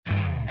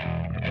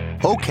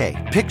Okay,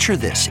 picture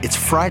this. It's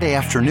Friday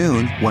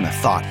afternoon when a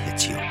thought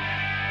hits you.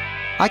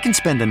 I can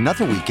spend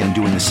another weekend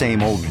doing the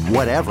same old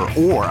whatever,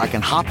 or I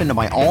can hop into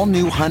my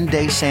all-new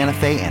Hyundai Santa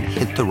Fe and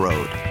hit the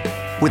road.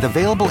 With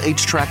available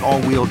H-Track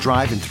all-wheel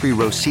drive and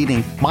 3-row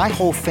seating, my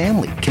whole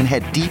family can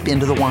head deep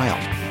into the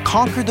wild.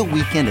 Conquer the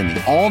weekend in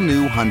the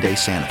all-new Hyundai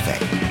Santa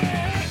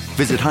Fe.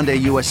 Visit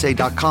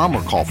HyundaiUSA.com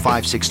or call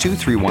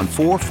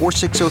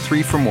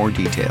 562-314-4603 for more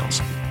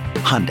details.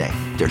 Hyundai,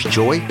 there's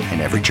joy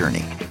in every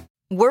journey.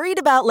 Worried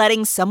about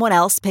letting someone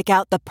else pick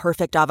out the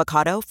perfect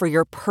avocado for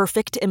your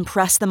perfect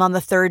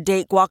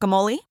impress-them-on-the-third-date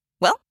guacamole?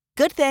 Well,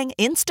 good thing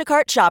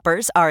Instacart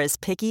shoppers are as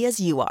picky as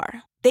you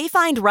are. They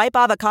find ripe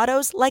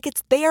avocados like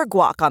it's their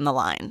guac on the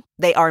line.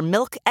 They are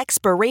milk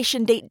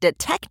expiration date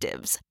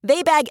detectives.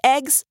 They bag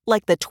eggs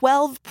like the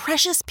 12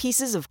 precious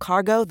pieces of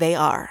cargo they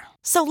are.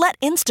 So let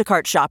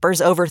Instacart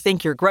shoppers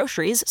overthink your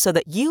groceries so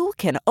that you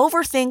can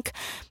overthink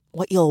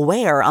what you'll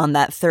wear on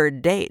that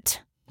third date.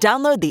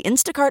 Download the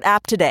Instacart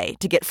app today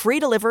to get free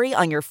delivery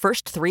on your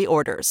first 3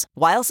 orders,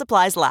 while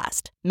supplies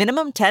last.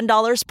 Minimum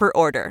 $10 per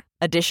order.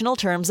 Additional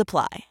terms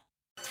apply.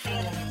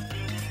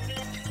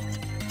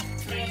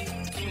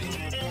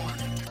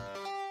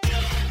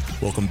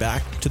 Welcome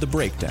back to The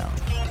Breakdown,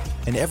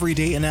 an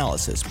everyday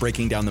analysis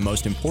breaking down the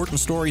most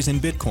important stories in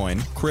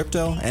Bitcoin,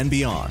 crypto, and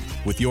beyond,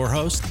 with your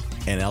host,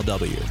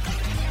 NLW.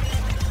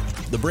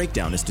 The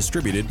Breakdown is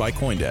distributed by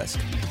CoinDesk.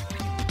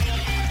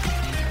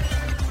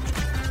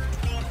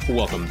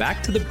 Welcome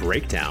back to The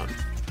Breakdown.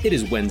 It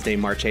is Wednesday,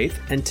 March 8th,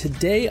 and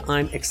today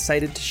I'm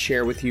excited to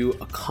share with you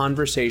a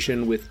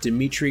conversation with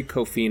Demetri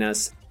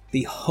Kofinas,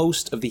 the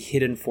host of the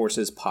Hidden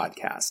Forces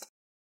podcast.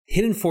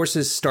 Hidden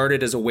Forces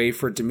started as a way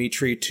for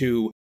Demetri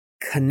to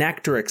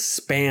connect or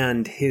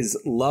expand his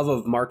love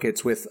of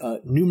markets with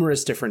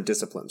numerous different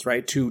disciplines,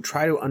 right? To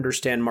try to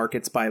understand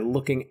markets by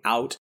looking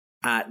out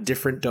at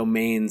different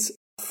domains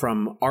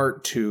from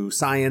art to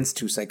science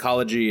to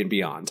psychology and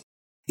beyond.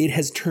 It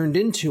has turned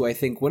into, I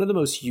think, one of the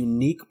most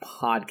unique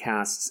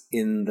podcasts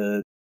in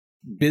the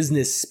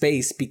business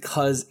space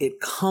because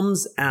it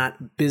comes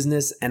at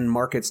business and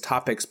markets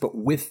topics, but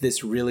with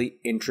this really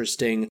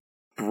interesting,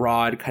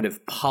 broad kind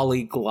of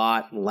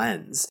polyglot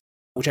lens,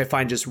 which I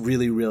find just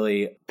really,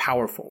 really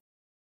powerful.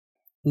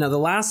 Now, the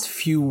last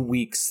few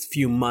weeks,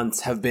 few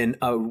months have been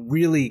a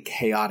really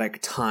chaotic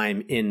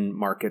time in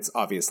markets,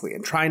 obviously,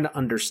 and trying to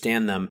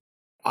understand them.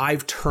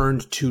 I've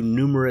turned to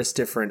numerous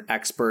different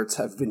experts,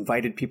 have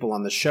invited people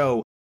on the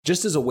show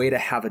just as a way to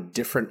have a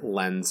different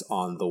lens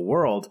on the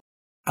world.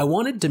 I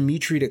wanted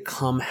Demetri to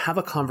come have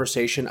a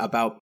conversation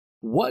about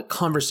what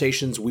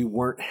conversations we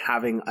weren't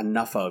having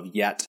enough of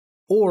yet,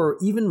 or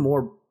even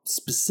more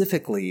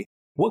specifically,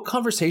 what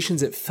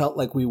conversations it felt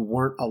like we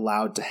weren't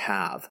allowed to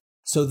have.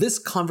 So this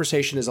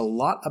conversation is a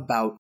lot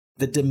about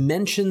the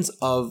dimensions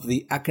of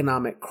the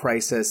economic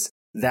crisis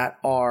that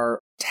are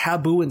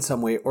taboo in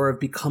some way or have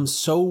become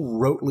so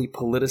rotely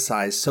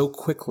politicized so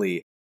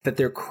quickly that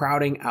they're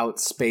crowding out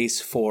space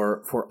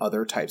for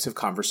other types of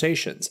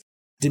conversations.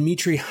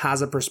 Demetri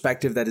has a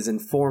perspective that is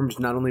informed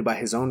not only by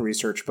his own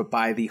research, but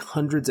by the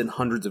hundreds and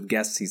hundreds of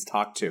guests he's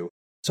talked to.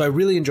 So I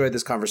really enjoyed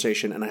this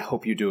conversation, and I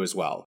hope you do as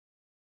well.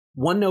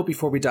 One note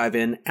before we dive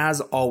in,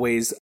 as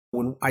always,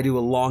 when I do a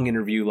long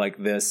interview like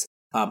this,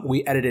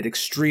 we edit it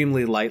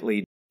extremely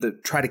lightly to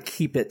try to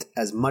keep it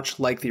as much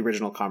like the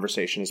original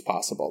conversation as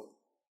possible.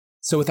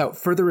 So without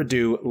further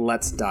ado,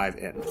 let's dive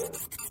in.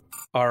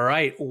 All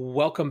right.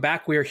 Welcome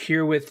back. We are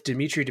here with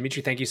Demetri.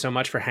 Demetri, thank you so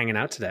much for hanging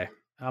out today.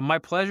 My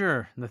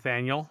pleasure,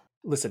 Nathaniel.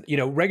 Listen,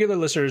 regular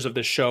listeners of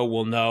the show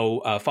will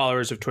know,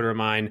 followers of Twitter of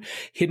mine,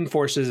 Hidden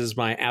Forces is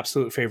my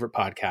absolute favorite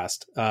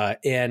podcast.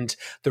 And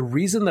the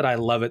reason that I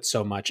love it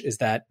so much is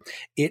that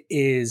it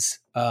is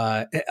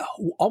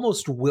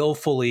almost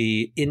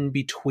willfully in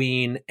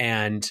between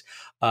and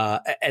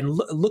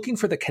looking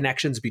for the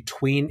connections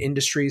between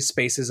industries,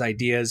 spaces,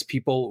 ideas,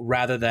 people,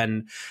 rather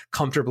than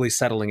comfortably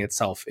settling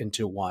itself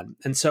into one.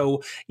 And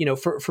so,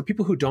 for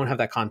people who don't have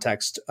that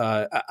context,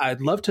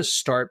 I'd love to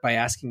start by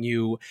asking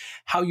you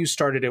how you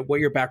started it, what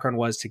your background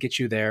was to get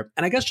you there.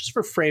 And I guess just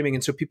for framing,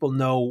 and so people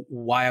know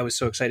why I was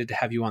so excited to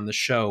have you on the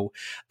show,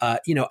 I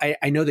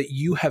know that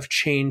you have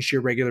changed your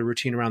regular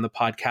routine around the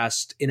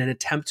podcast in an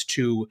attempt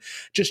to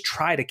just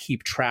try to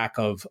keep track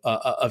of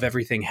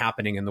everything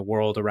happening in the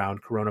world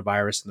around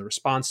coronavirus and the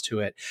response to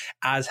it,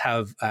 as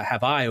have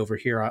I over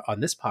here on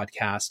this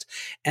podcast.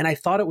 And I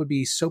thought it would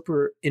be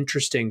super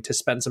interesting to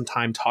spend some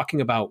time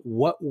talking about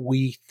what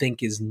we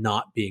think is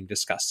not being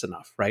discussed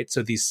enough, right?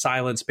 So these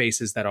silent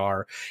spaces that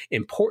are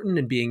important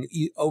and being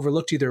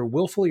overlooked either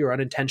willfully or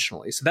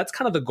unintentionally. So that's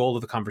kind of the goal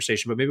of the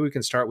conversation, but maybe we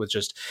can start with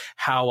just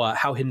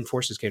how Hidden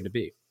Forces came to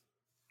be.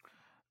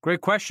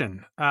 Great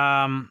question.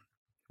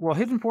 Well,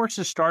 Hidden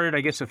Forces started,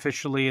 I guess,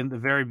 officially in the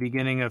very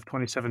beginning of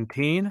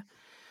 2017.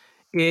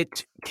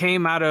 It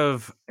came out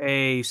of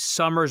a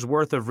summer's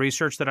worth of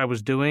research that I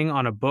was doing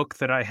on a book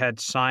that I had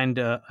signed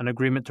an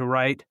agreement to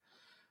write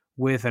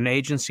with an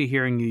agency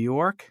here in New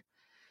York.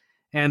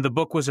 And the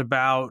book was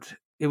about,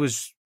 it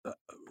was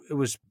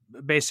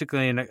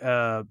basically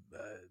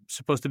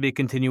supposed to be a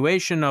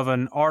continuation of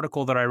an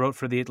article that I wrote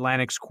for the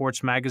Atlantic's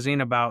Quartz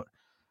magazine about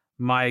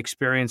my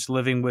experience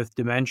living with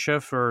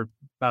dementia for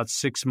about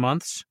 6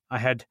 months. I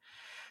had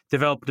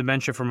developed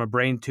dementia from a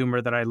brain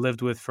tumor that I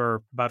lived with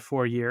for about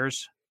 4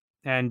 years.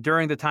 And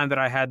during the time that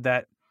I had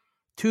that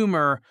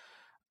tumor,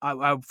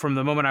 from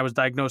the moment I was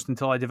diagnosed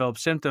until I developed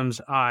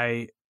symptoms,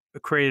 I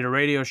created a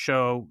radio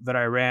show that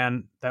I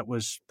ran that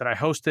I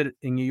hosted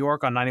in New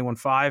York on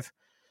 91.5,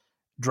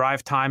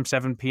 drive time,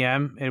 7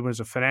 p.m. It was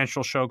a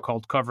financial show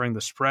called Covering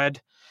the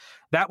Spread.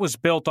 That was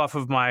built off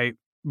of my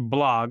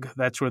blog.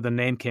 That's where the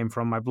name came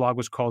from. My blog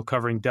was called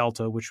Covering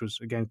Delta, which was,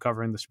 again,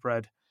 covering the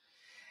spread.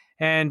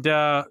 And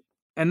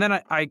then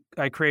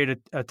I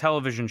created a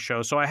television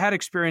show. So I had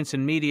experience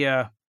in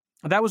media.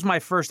 That was my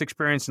first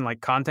experience in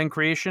like content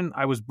creation.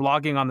 I was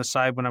blogging on the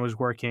side when I was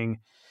working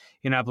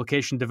in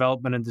application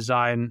development and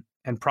design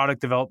and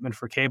product development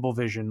for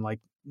Cablevision, like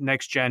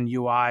next-gen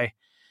UI,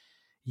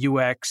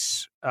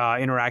 UX,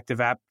 interactive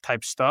app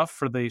type stuff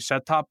for the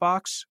set-top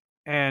box.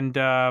 And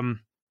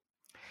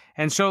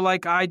so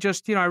like I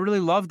just, I really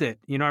loved it.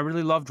 I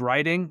really loved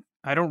writing.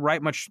 I don't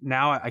write much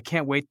now. I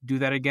can't wait to do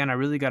that again. I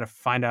really got to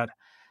find out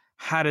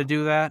how to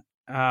do that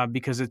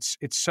because it's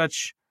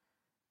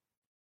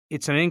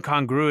an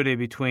incongruity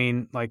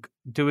between like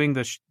doing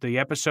the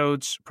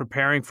episodes,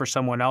 preparing for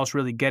someone else,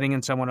 really getting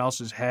in someone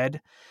else's head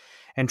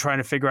and trying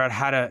to figure out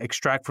how to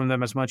extract from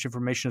them as much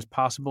information as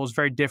possible. Is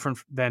very different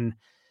than,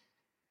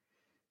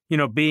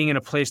 being in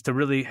a place to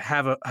really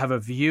have a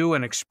view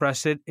and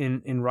express it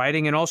in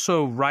writing. And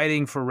also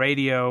writing for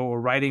radio or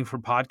writing for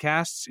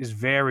podcasts is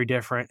very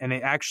different, and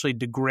it actually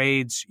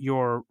degrades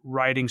your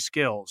writing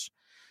skills.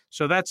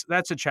 So that's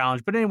a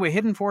challenge. But anyway,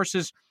 Hidden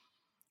Forces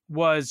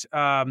was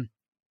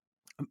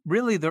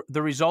really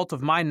the result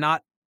of my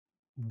not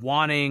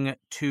wanting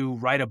to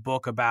write a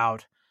book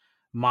about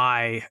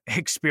my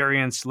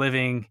experience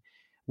living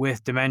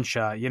with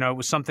dementia. It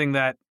was something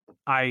that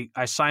I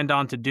signed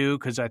on to do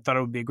because I thought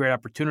it would be a great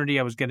opportunity.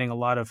 I was getting a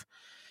lot of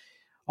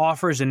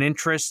offers and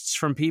interests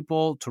from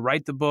people to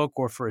write the book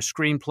or for a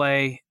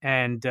screenplay.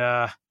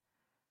 But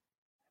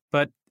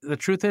the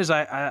truth is,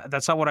 I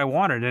that's not what I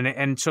wanted.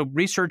 And so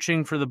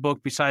researching for the book,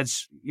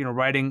 besides,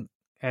 writing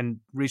and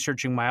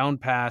researching my own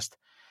past,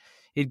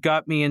 it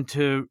got me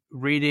into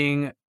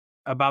reading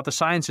about the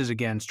sciences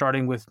again,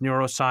 starting with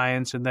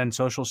neuroscience and then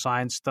social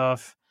science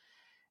stuff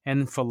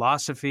and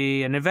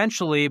philosophy. And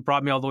eventually it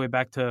brought me all the way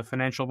back to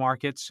financial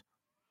markets.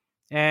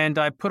 And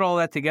I put all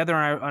that together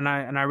and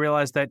I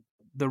realized that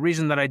the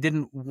reason that I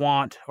didn't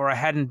want, or I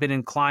hadn't been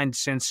inclined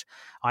since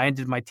I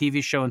ended my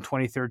TV show in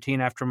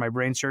 2013 after my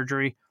brain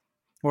surgery,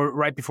 or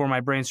right before my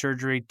brain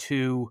surgery,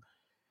 to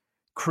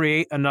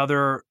create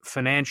another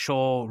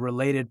financial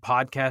related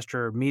podcast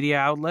or media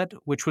outlet,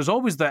 which was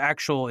always the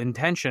actual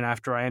intention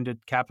after I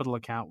ended Capital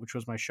Account, which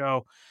was my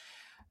show,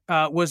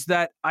 was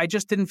that I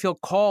just didn't feel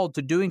called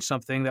to doing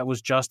something that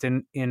was just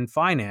in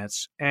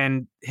finance.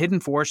 And Hidden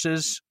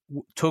Forces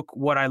took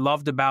what I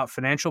loved about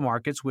financial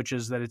markets, which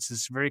is that it's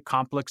this very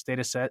complex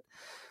data set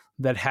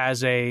that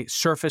has a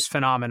surface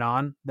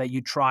phenomenon that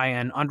you try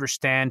and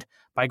understand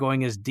by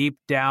going as deep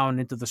down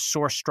into the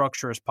source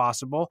structure as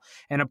possible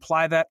and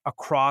apply that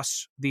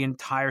across the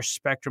entire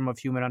spectrum of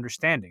human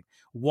understanding.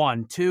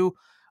 1, 2,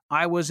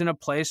 I was in a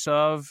place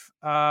of,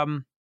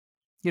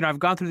 I've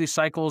gone through these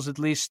cycles at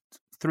least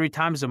 3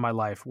 times in my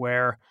life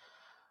where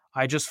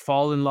I just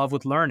fall in love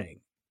with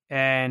learning.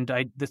 And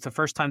the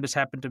first time this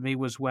happened to me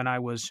was when I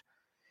was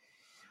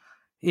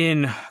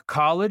in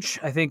college.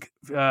 I think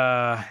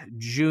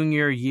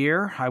junior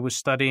year, I was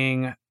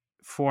studying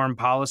foreign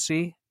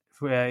policy,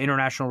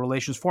 international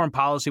relations. Foreign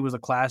policy was a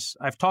class.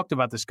 I've talked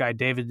about this guy,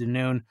 David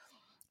Denoon,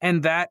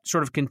 and that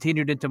sort of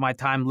continued into my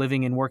time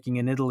living and working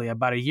in Italy.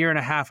 About a year and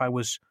a half, I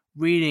was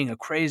reading a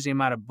crazy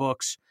amount of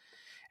books.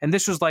 And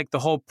this was like the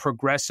whole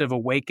progressive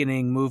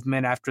awakening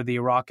movement after the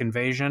Iraq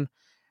invasion.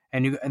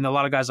 And a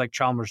lot of guys like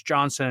Chalmers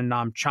Johnson and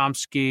Noam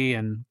Chomsky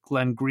and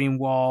Glenn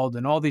Greenwald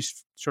and all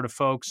these sort of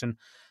folks and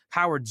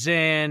Howard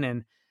Zinn.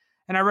 And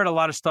I read a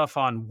lot of stuff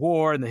on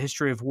war and the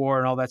history of war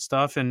and all that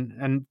stuff.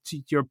 And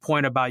to your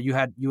point about you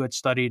had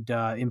studied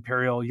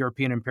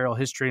European imperial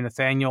history,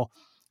 Nathaniel,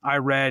 I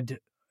read,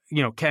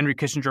 Henry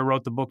Kissinger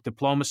wrote the book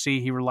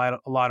Diplomacy. He relied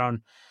a lot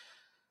on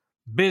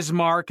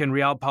Bismarck and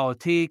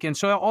Realpolitik. And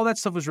so all that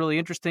stuff was really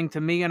interesting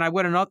to me. And I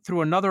went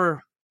through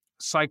another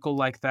cycle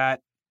like that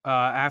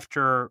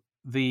after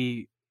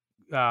the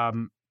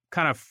kind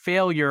of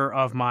failure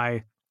of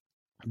my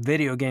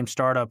video game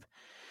startup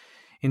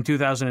in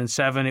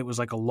 2007. It was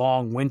like a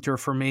long winter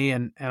for me.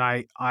 And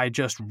I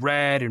just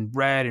read and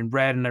read and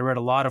read. And I read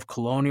a lot of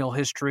colonial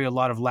history, a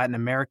lot of Latin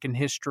American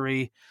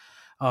history.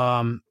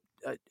 And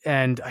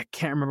I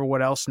can't remember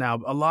what else now.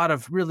 A lot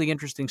of really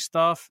interesting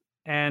stuff.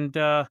 And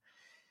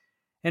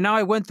now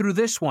I went through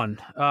this one,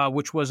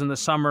 which was in the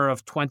summer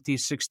of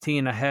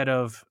 2016,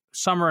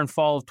 summer and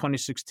fall of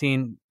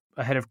 2016,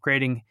 ahead of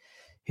creating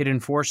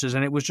Hidden Forces.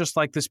 And it was just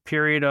like this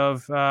period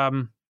of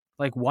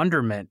like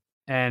wonderment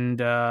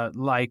and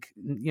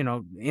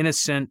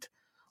innocent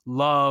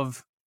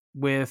love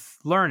with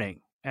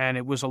learning. and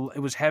it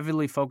was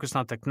heavily focused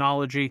on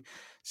technology,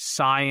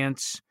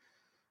 science,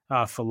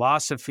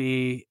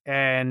 philosophy,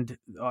 and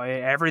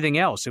everything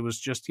else. It was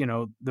just,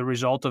 the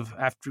result of,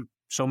 after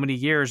so many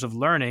years of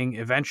learning,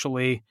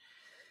 eventually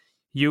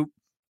you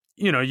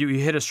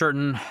hit a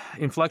certain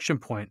inflection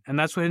point, and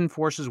that's what Hidden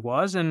Forces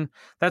was. And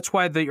that's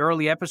why the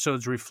early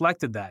episodes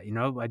reflected that.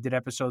 I did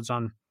episodes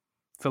on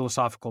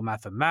philosophical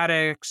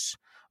mathematics,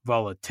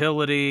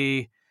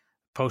 volatility,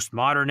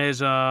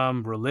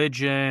 postmodernism,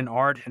 religion,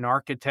 art and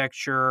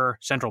architecture,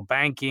 central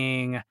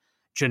banking,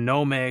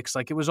 genomics.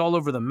 Like, it was all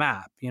over the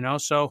map,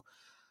 so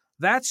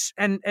that's,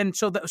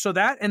 so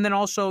that, and then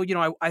also,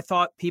 I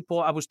thought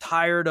I was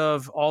tired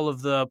of all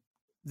of the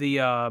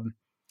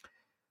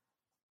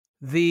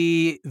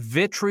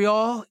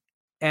vitriol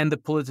and the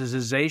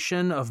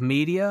politicization of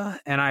media.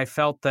 And I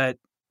felt that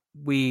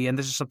and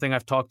this is something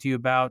I've talked to you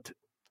about,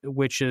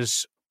 which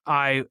is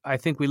I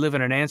think we live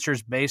in an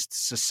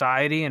answers-based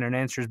society and an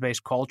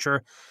answers-based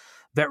culture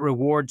that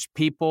rewards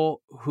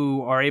people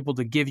who are able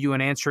to give you an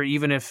answer,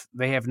 even if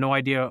they have no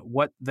idea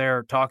what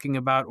they're talking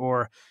about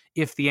or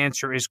if the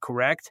answer is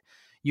correct.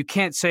 You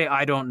can't say,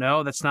 I don't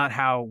know. That's not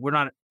how, we're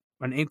not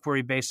an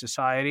inquiry-based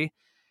society.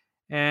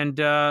 And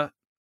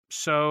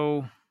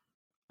so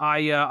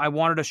I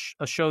wanted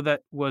a show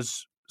that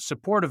was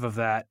supportive of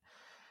that.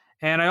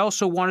 And I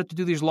also wanted to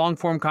do these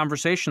long-form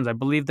conversations. I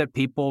believe that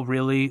people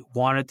really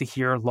wanted to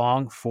hear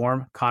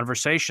long-form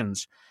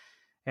conversations.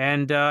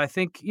 And I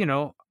think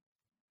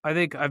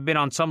I've been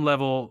on some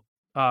level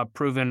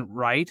proven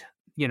right.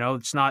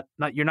 It's not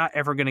you're not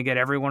ever going to get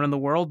everyone in the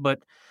world, but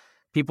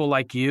people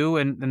like you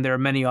and there are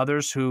many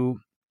others who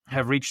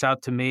have reached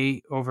out to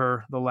me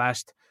over the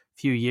last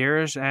few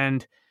years.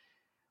 And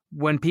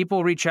when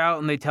people reach out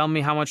and they tell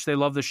me how much they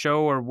love the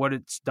show or what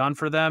it's done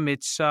for them,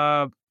 it's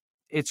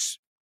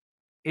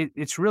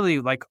really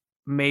like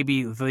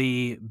maybe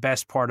the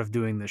best part of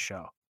doing this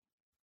show.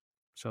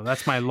 So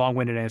that's my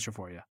long-winded answer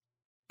for you.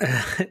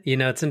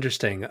 It's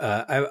interesting.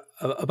 I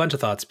have a bunch of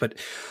thoughts, but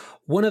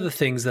one of the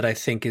things that I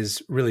think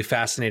is really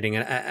fascinating,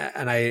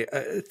 and I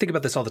think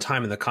about this all the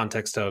time in the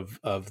context of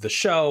the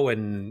show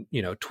and,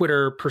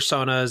 Twitter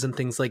personas and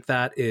things like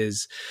that,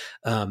 is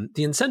the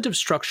incentive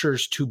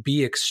structures to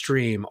be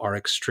extreme are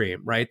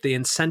extreme, right? The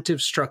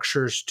incentive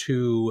structures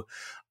to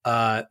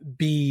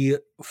be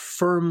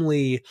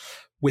firmly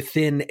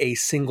within a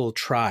single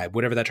tribe,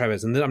 whatever that tribe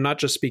is. And I'm not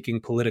just speaking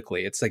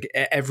politically. It's like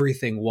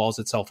everything walls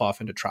itself off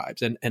into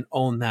tribes, and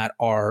own that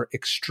are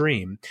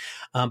extreme.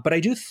 But I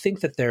do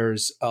think that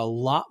there's a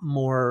lot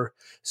more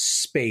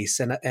space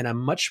and a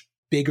much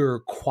bigger,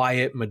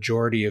 quiet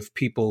majority of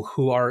people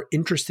who are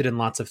interested in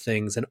lots of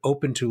things and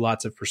open to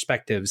lots of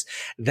perspectives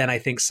than I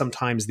think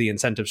sometimes the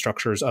incentive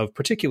structures of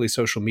particularly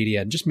social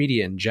media and just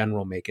media in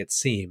general make it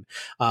seem,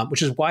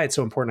 which is why it's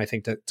so important, I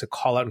think, to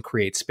call out and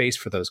create space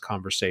for those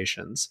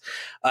conversations.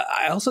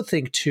 I also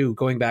think, too,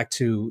 going back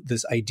to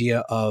this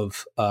idea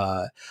of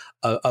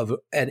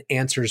an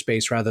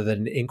answers-based rather than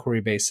an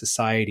inquiry-based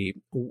society,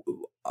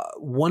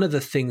 one of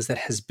the things that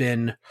has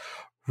been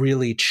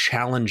really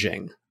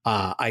challenging,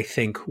 I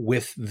think,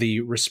 with the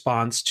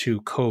response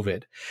to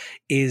COVID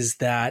is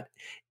that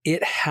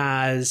it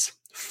has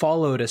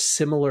followed a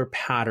similar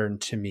pattern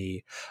to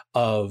me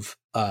of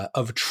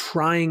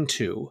trying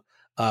to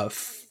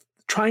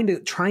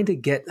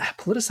get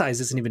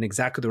politicized isn't even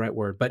exactly the right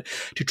word, but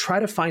to try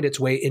to find its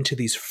way into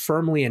these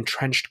firmly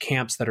entrenched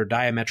camps that are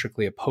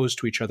diametrically opposed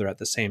to each other at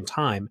the same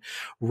time,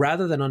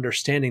 rather than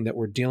understanding that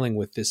we're dealing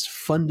with this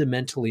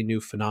fundamentally new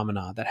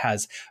phenomena that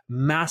has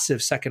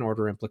massive second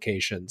order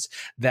implications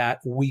that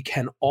we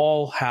can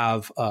all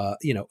have,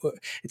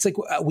 it's like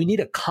we need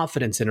a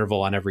confidence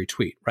interval on every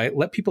tweet, right?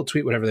 Let people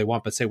tweet whatever they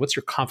want, but say, what's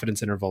your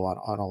confidence interval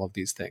on all of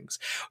these things?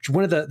 Which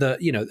one of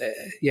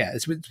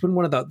it's been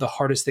one of the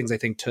hardest things, I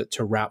think,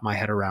 to wrap my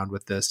head around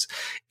with this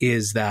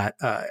is that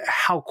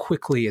how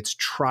quickly it's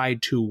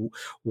tried to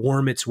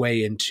worm its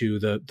way into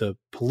the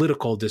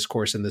political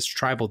discourse and this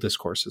tribal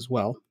discourse as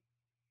well.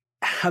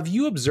 Have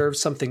you observed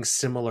something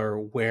similar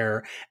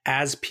where,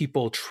 as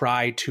people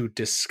try to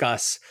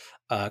discuss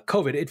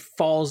COVID, it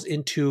falls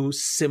into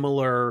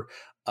similar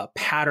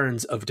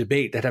patterns of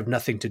debate that have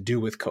nothing to do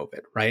with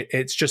COVID, right?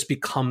 It's just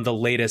become the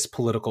latest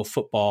political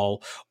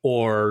football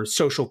or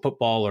social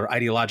football or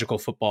ideological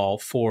football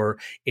for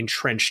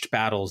entrenched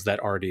battles that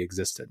already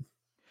existed.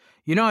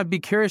 I'd be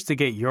curious to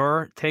get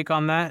your take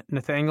on that,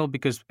 Nathaniel,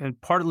 because and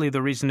partly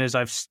the reason is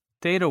I've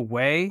stayed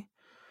away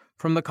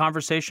from the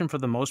conversation for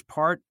the most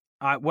part.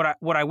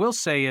 What I will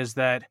say is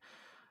that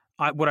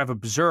what I've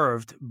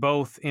observed,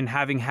 both in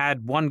having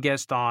had one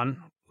guest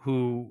on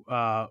who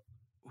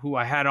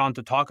I had on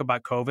to talk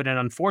about COVID, and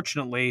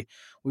unfortunately,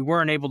 we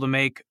weren't able to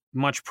make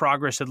much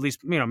progress. At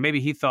least, maybe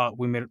he thought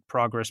we made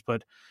progress,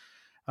 but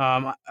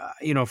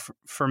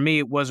for me,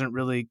 it wasn't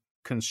really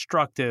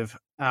constructive.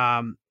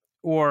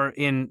 Or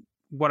in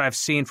what I've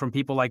seen from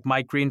people like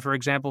Mike Green, for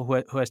example,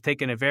 who has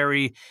taken a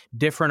very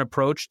different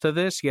approach to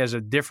this. He has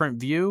a different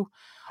view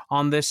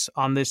on this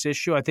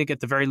issue. I think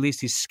at the very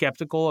least, he's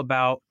skeptical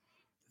about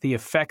the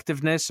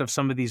effectiveness of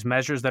some of these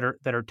measures that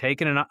are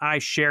taken, and I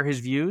share his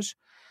views.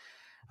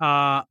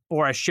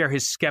 or I share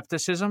his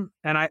skepticism.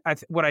 And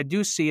what I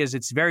do see is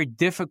it's very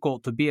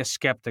difficult to be a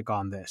skeptic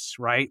on this,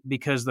 right?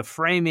 Because the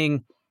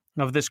framing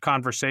of this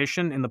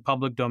conversation in the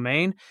public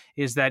domain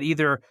is that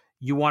either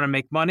you want to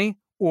make money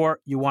or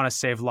you want to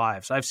save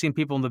lives. I've seen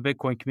people in the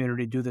Bitcoin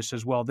community do this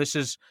as well. This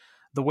is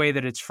the way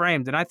that it's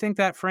framed. And I think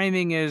that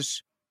framing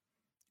is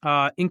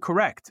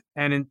incorrect.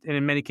 And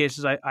in many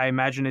cases, I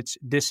imagine it's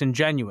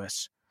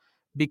disingenuous,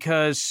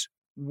 because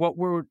what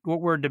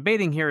we're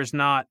debating here is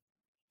not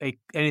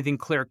anything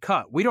clear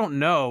cut. We don't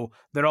know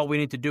that all we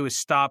need to do is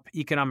stop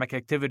economic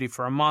activity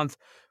for a month,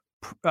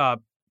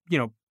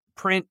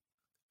 print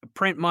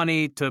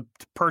money to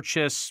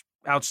purchase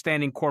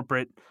outstanding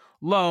corporate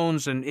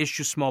loans and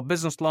issue small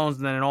business loans,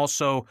 and then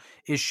also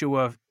issue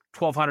a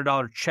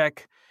 $1,200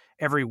 check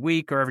every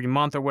week or every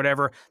month or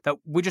whatever. That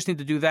we just need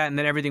to do that, and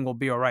then everything will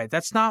be all right.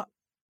 That's not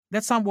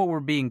what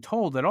we're being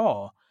told at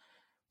all.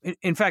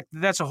 In fact,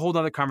 that's a whole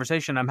other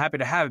conversation. I'm happy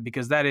to have it,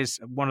 because that is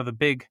one of the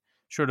big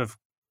sort of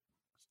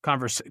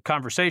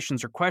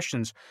conversations or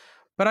questions.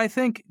 But I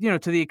think, to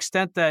the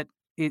extent that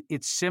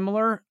it's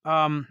similar,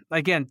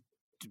 again,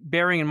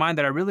 bearing in mind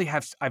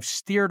that I've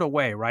steered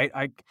away, right?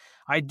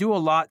 I do a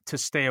lot to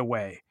stay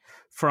away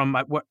from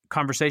what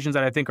conversations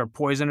that I think are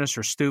poisonous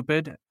or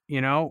stupid,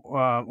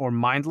 or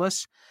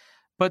mindless.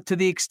 But to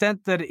the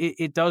extent that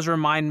it does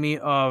remind me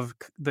of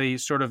the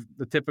sort of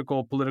the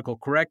typical political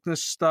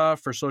correctness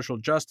stuff or social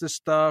justice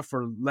stuff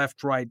or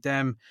left, right,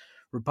 Dem,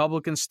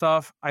 Republican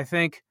stuff, I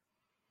think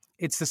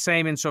it's the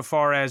same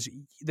insofar as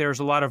there's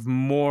a lot of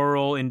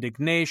moral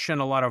indignation,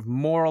 a lot of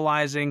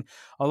moralizing,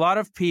 a lot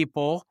of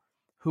people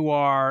who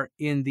are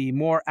in the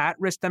more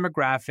at-risk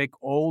demographic,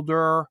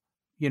 older,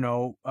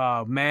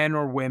 men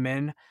or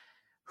women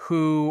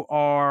who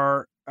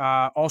are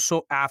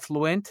also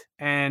affluent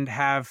and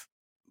have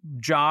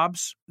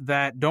jobs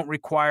that don't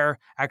require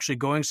actually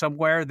going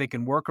somewhere. They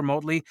can work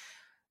remotely.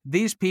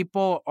 These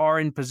people are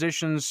in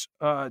positions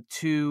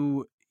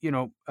to,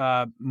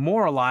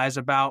 moralize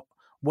about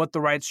what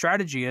the right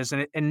strategy is.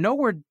 And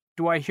nowhere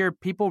do I hear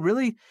people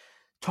really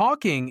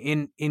talking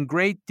in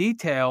great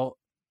detail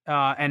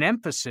and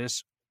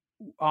emphasis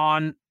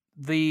on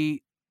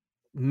the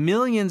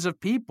millions of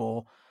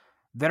people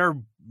that are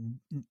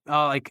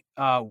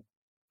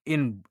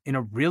in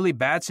a really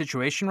bad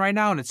situation right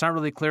now, and it's not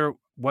really clear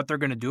what they're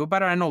going to do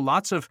about it. I know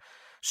lots of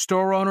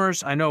store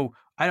owners.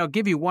 I'll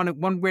give you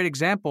one great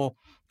example.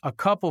 A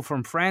couple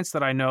from France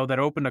that I know that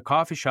opened a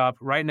coffee shop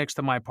right next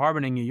to my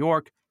apartment in New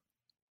York.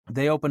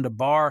 They opened a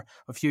bar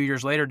a few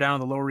years later down on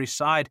the Lower East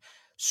Side,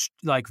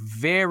 like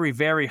very,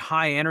 very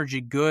high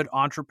energy, good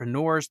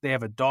entrepreneurs. They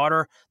have a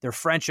daughter. They're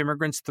French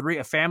immigrants,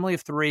 a family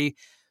of 3.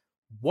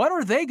 What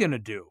are they going to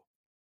do?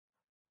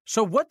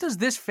 So what does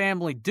this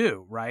family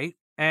do, right?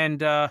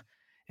 And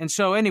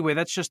so anyway,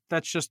 that's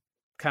just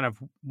kind of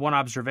one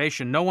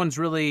observation. No one's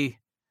really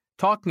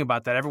talking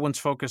about that. Everyone's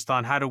focused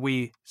on how do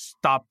we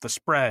stop the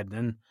spread,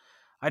 and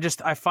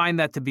I find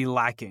that to be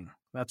lacking.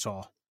 That's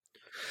all.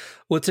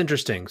 Well, it's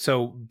interesting.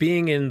 So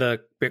being in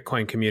the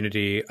Bitcoin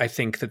community, I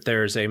think that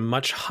there's a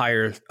much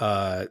higher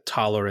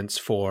tolerance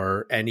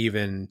for and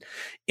even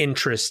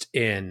interest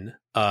in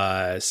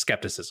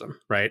skepticism,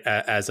 right?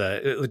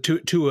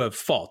 To a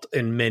fault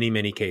in many,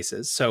 many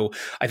cases. So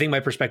I think my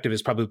perspective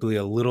is probably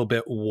a little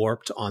bit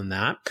warped on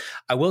that.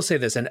 I will say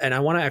this, and I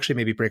want to actually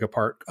maybe break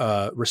apart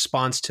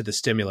response to the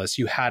stimulus.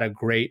 You had a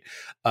great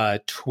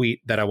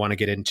tweet that I want to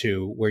get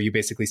into where you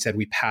basically said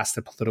we passed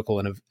the political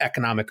and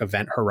economic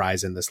event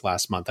horizon this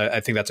last month.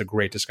 I think that's a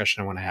great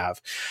discussion I want to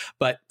have.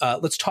 But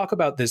let's talk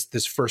about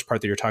this first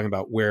part that you're talking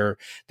about, where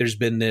there's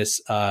been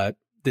this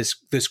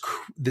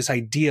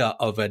idea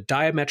of a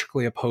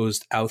diametrically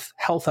opposed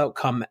health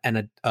outcome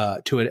and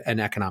an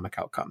economic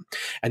outcome,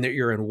 and that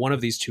you're in one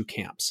of these two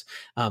camps.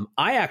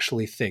 I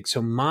actually think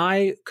so.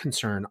 My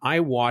concern, I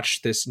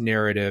watched this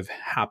narrative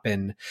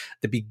happen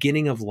the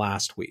beginning of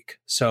last week.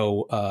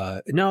 So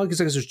no,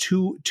 because it was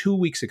two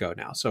weeks ago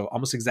now. So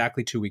almost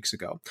exactly 2 weeks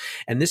ago,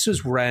 and this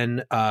was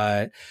when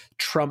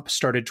Trump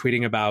started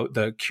tweeting about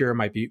the cure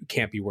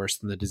can't be worse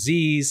than the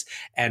disease,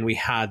 and we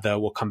had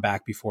we'll come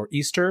back before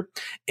Easter,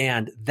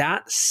 and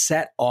that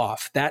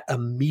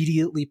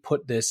immediately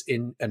put this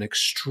in an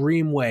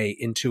extreme way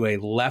into a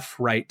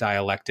left-right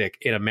dialectic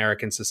in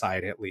American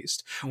society, at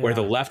least, where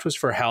the left was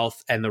for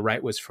health and the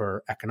right was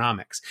for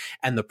economics.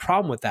 And the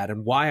problem with that,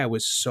 and why I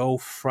was so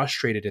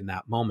frustrated in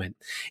that moment,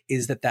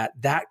 is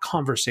that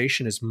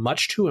conversation is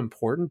much too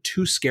important,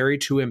 too scary,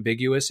 too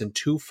ambiguous, and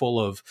too full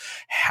of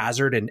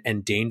hazard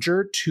and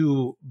danger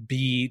to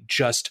be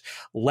just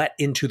let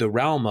into the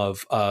realm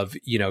of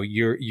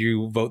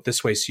you vote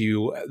this way, so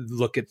you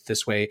look at this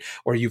this way,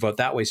 or you vote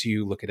that way, so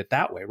you look at it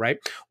that way, right?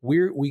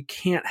 We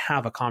can't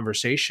have a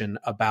conversation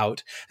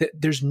about that.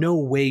 There's no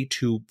way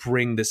to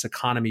bring this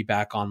economy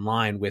back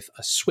online with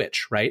a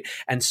switch, right?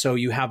 And so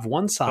you have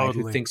one side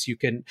who thinks you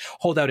can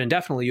hold out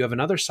indefinitely. You have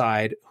another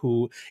side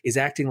who is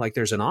acting like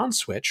there's an on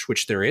switch,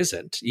 which there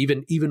isn't,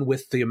 even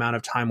with the amount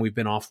of time we've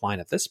been offline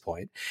at this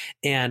point.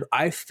 And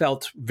I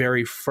felt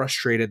very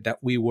frustrated that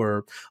we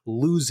were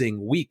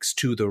losing weeks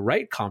to the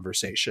right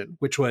conversation,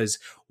 which was,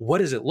 what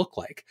does it look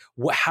like?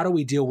 How do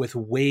we deal with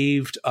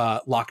waived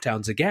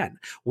lockdowns again?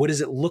 What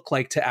does it look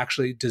like to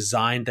actually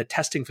design the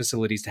testing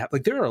facilities to have?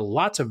 Like, there are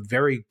lots of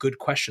very good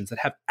questions that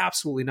have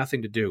absolutely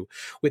nothing to do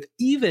with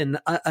even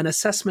an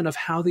assessment of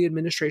how the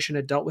administration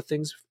had dealt with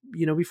things,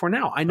 before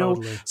now. I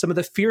know some of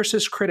the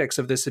fiercest critics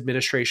of this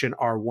administration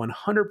are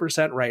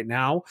 100% right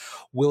now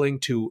willing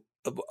to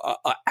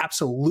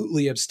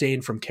absolutely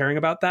abstain from caring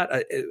about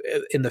that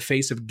in the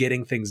face of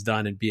getting things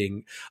done and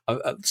being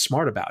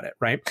smart about it,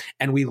 right?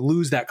 And we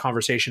lose that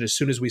conversation as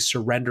soon as we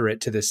surrender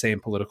it to the same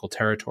political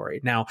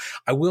territory. Now,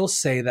 I will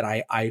say that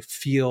I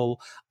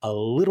feel a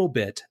little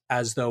bit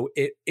as though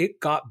it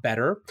got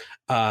better.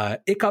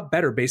 It got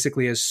better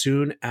basically as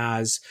soon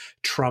as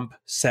Trump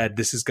said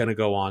this is going to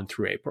go on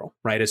through April,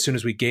 right? As soon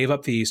as we gave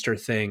up the Easter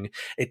thing,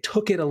 it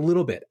took it a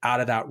little bit out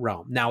of that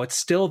realm. Now it's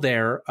still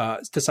there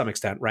to some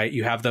extent, right?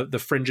 You have the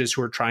fringes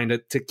who are trying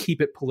to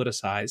keep it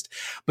politicized,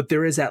 but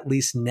there is at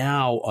least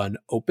now an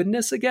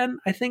openness again,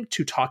 I think,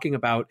 to talking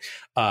about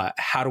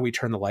how do we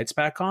turn the lights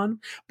back on.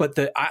 But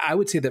I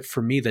would say that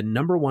for me, the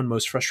number one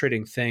most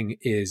frustrating thing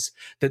is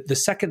that the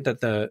second that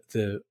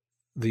the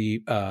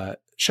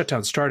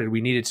shutdown started,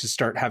 we needed to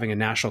start having a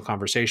national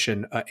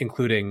conversation,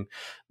 including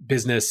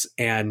business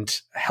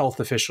and health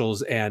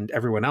officials and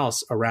everyone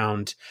else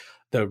around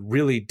the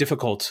really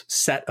difficult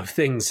set of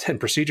things and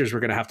procedures we're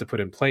going to have to put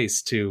in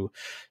place to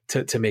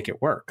make it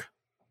work.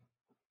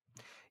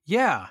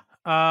 Yeah.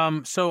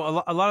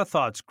 So a lot of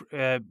thoughts,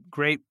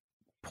 great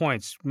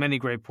points, many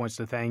great points,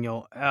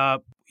 Nathaniel.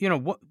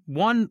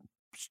 One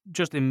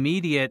just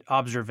immediate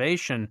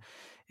observation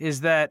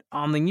is that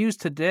on the news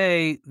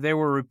today, they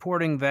were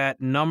reporting that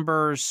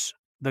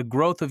the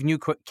growth of new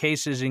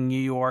cases in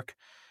New York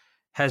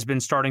has been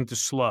starting to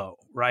slow,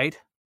 right?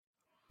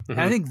 Mm-hmm.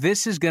 And I think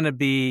this is going to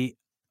be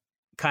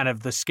kind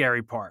of the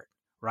scary part,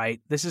 right?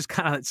 It's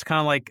kind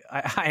of like,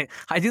 I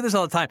do this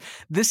all the time.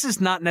 This is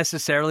not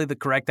necessarily the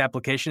correct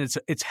application.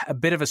 It's a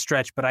bit of a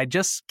stretch, but I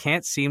just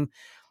can't seem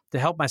to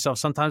help myself.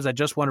 Sometimes I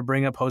just want to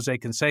bring up Jose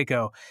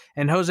Canseco.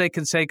 And Jose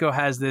Canseco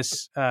has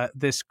this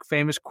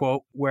famous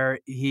quote where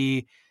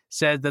he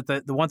said that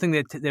the one thing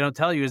that they don't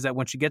tell you is that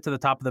once you get to the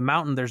top of the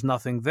mountain, there's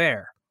nothing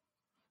there.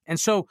 And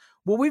so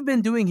what we've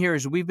been doing here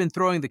is we've been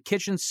throwing the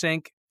kitchen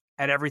sink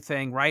at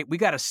everything, right? We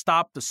got to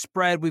stop the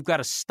spread. We've got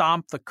to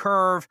stomp the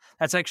curve.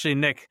 That's actually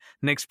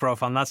Nick's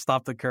profile, not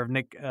stop the curve.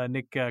 Nick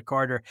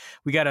Carter.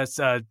 We got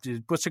to,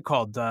 what's it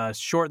called?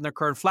 Shorten the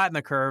curve, flatten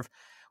the curve.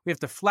 We have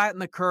to flatten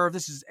the curve.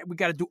 We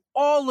got to do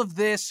all of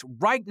this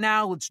right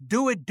now. Let's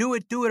do it.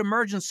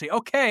 Emergency.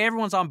 Okay,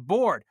 everyone's on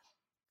board.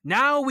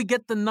 Now we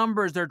get the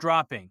numbers they're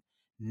dropping.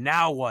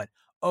 Now what?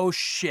 Oh,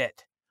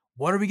 shit.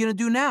 What are we going to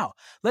do now?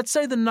 Let's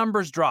say the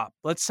numbers drop.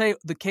 Let's say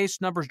the case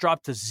numbers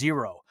drop to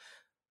 0.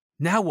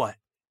 Now what?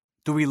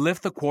 Do we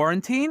lift the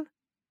quarantine?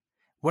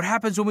 What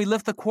happens when we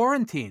lift the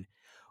quarantine?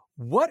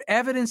 What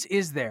evidence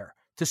is there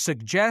to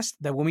suggest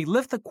that when we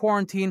lift the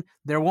quarantine,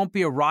 there won't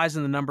be a rise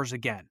in the numbers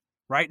again,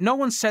 right? No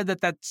one said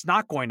that that's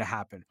not going to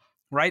happen,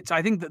 right? So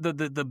I think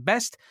the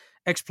best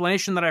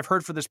explanation that I've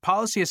heard for this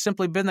policy has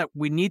simply been that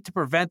we need to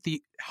prevent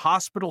the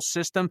hospital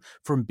system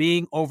from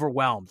being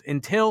overwhelmed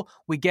until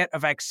we get a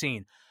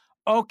vaccine.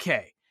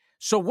 Okay,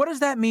 so what does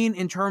that mean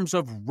in terms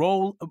of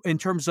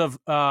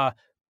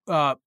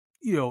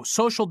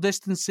social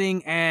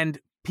distancing and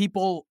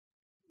people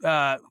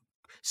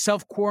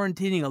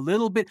self-quarantining a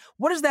little bit?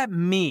 What does that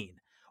mean?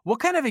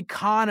 What kind of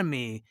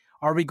economy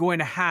are we going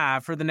to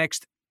have for the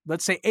next,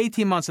 let's say,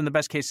 18 months in the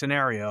best case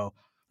scenario,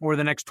 or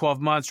the next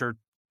 12 months or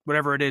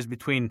whatever it is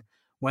between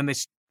when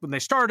they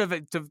start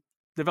to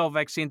develop a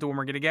vaccine to when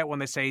we're going to get when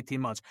they say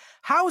 18 months?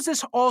 How is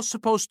this all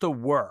supposed to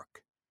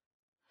work?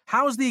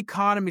 How is the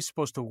economy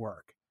supposed to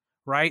work,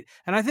 right?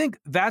 And I think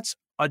that's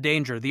a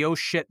danger, the oh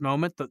shit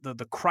moment,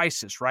 the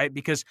crisis, right?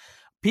 Because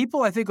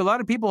I think a lot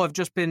of people have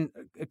just been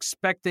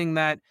expecting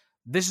that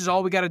this is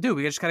all we got to do.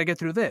 We just got to get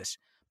through this.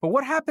 But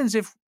what happens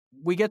if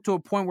we get to a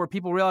point where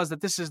people realize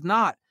that this is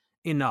not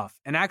enough,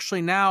 and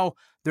actually now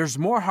there's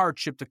more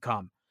hardship to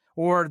come,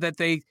 or that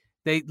they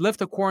lift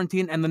the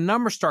quarantine and the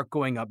numbers start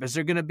going up? Is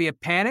there going to be a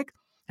panic?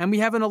 And we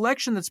have an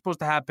election that's supposed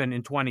to happen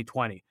in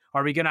 2020.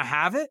 Are we going to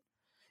have it?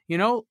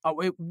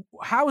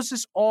 How is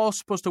this all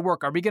supposed to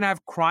work? Are we going to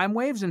have crime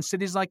waves in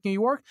cities like New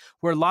York,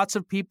 where lots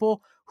of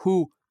people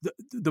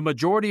the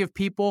majority of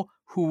people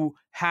who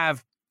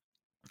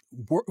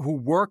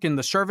work in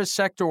the service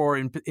sector or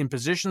in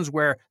positions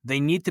where they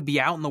need to be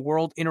out in the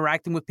world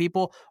interacting with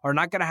people are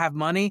not going to have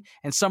money,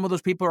 and some of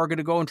those people are going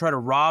to go and try to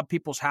rob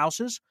people's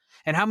houses?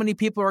 And how many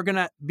people are going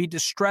to be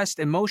distressed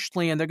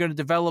emotionally, and they're going to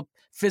develop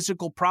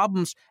physical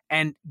problems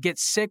and get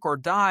sick or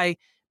die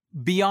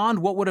beyond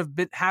what would have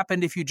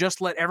happened if you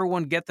just let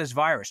everyone get this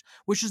virus,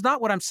 which is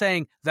not what I'm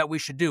saying that we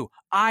should do.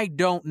 I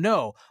don't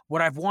know.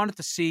 What I've wanted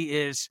to see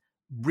is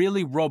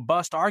really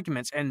robust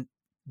arguments, and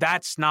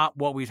that's not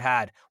what we've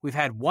had. We've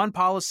had one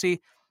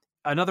policy.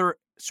 Another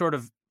sort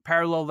of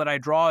parallel that I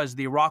draw is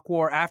the Iraq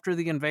War. After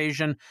the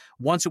invasion,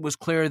 once it was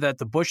clear that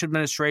the Bush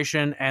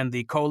administration and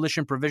the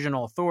Coalition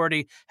Provisional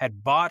Authority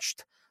had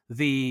botched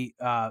the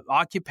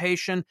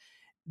occupation,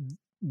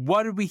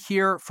 what did we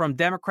hear from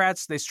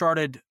Democrats? They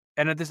started,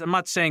 and I'm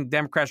not saying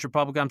Democrats,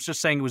 Republicans, I'm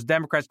just saying it was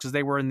Democrats because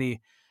they were in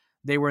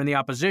the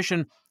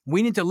opposition.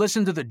 We need to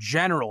listen to the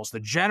generals. We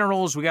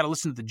got to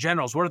listen to the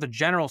generals. What are the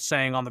generals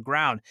saying on the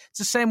ground? It's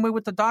the same way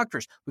with the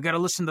doctors. We got to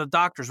listen to the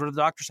doctors. What are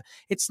the doctors saying?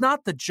 It's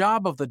not the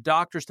job of the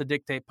doctors to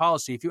dictate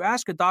policy. If you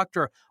ask a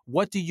doctor,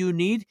 what do you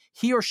need?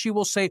 He or she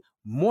will say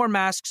more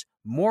masks,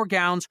 more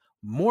gowns,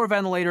 more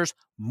ventilators,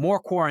 more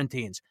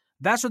quarantines.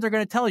 That's what they're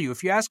going to tell you.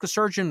 If you ask a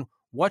surgeon,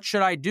 what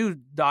should I do,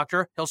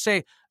 doctor? He'll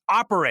say,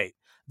 operate.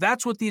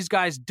 That's what these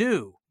guys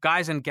do,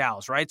 guys and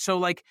gals, right? So,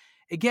 like,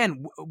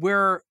 again,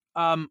 we're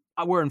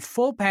in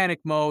full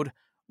panic mode.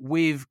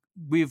 We've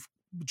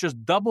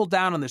just doubled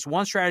down on this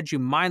one strategy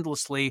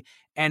mindlessly,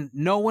 and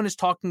no one is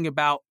talking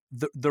about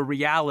the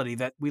reality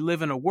that we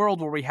live in a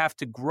world where we have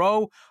to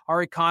grow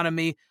our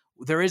economy.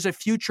 There is a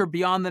future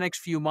beyond the next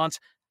few months.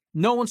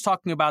 No one's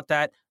talking about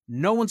that.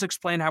 No one's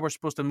explained how we're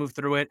supposed to move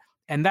through it,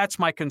 and that's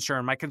my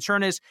concern. My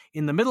concern is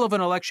in the middle of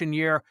an election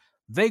year,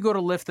 they go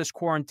to lift this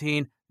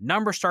quarantine,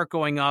 numbers start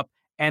going up,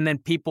 and then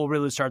people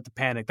really start to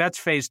panic. That's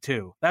phase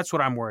 2. That's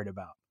what I'm worried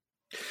about.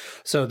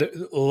 So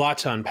a lot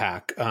to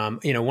unpack.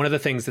 One of the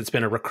things that's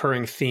been a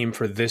recurring theme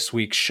for this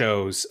week's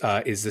shows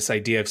is this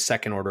idea of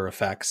second order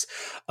effects.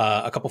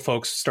 A couple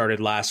folks started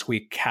last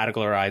week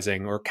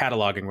cataloging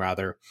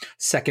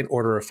second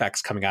order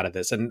effects coming out of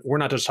this. And we're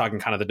not just talking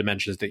kind of the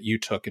dimensions that you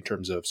took in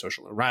terms of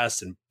social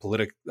unrest and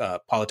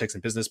politics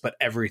and business, but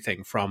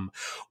everything from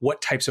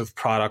what types of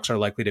products are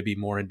likely to be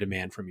more in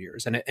demand from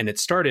years. And it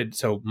started,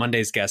 so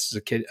Monday's guest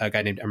is a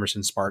guy named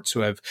Emerson Spartz,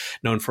 who I've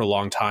known for a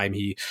long time.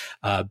 He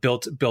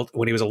built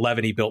when he was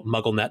 11, he built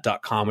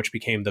MuggleNet.com, which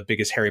became the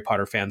biggest Harry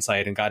Potter fan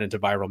site and got into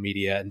viral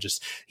media. And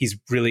just, he's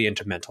really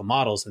into mental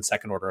models, and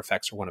second order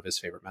effects are one of his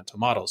favorite mental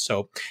models.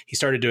 So he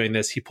started doing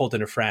this. He pulled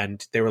in a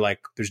friend. They were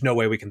like, there's no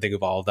way we can think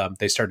of all of them.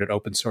 They started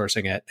open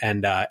sourcing it,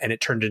 and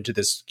it turned into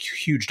this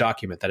huge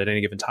document that at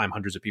any given time,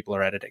 hundreds of people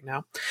are editing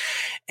now.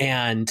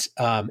 And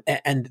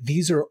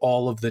these are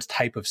all of the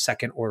type of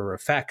second order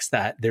effects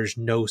that there's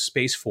no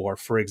space for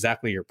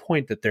exactly your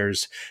point, that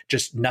there's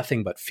just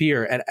nothing but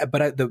fear.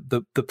 But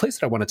the place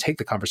that I want to take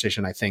the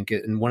conversation, I think,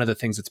 and one of the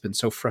things that's been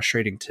so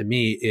frustrating to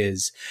me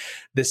is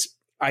this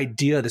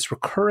idea, this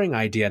recurring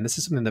idea, and this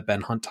is something that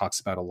Ben Hunt talks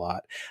about a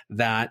lot,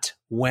 that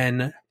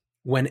when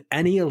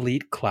any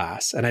elite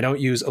class, and I don't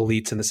use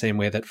elites in the same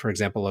way that, for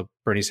example, a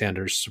Bernie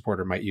Sanders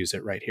supporter might use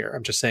it right here.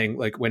 I'm just saying,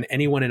 like, when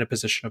anyone in a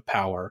position of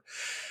power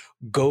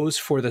goes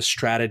for the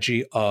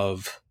strategy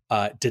of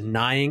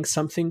denying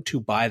something to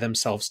buy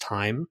themselves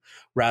time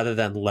rather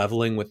than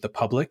leveling with the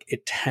public,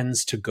 it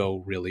tends to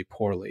go really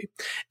poorly.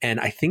 And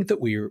I think that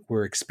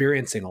we're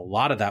experiencing a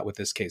lot of that with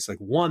this case. Like,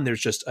 one,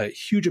 there's just a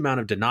huge amount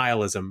of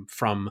denialism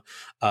from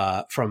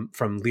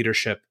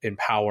leadership in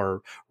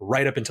power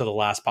right up until the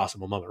last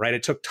possible moment, right?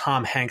 It took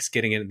Tom Hanks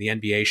getting in the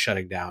NBA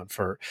shutting down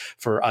for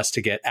us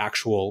to get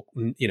actual,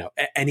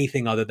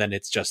 anything other than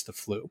it's just the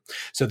flu.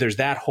 So there's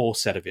that whole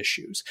set of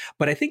issues.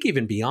 But I think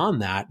even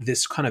beyond that,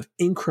 this kind of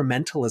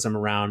incrementalism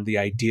around the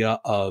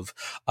idea of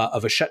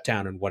a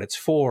shutdown and what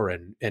it's for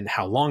and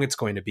how long it's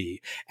going to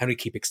be, and we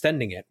keep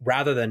extending it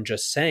rather than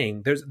just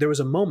saying there was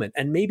a moment.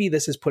 And maybe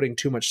this is putting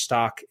too much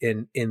stock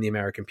in the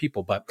American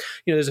people, but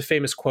there's a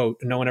famous quote: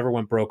 "No one ever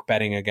went broke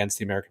betting against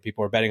the American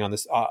people, or betting on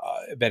this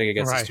betting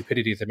against the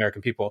stupidity of the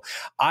American people."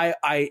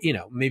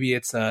 Maybe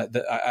it's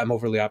I'm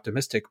overly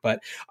optimistic,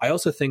 but I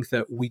also think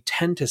that we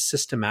tend to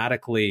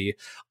systematically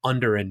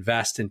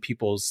underinvest in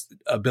people's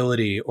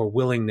ability or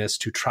willingness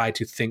to try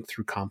to think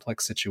through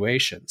complex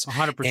situations.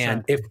 100%.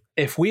 And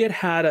if we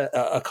had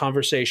a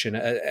conversation,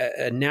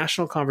 a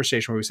national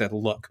conversation where we said,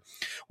 look,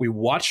 we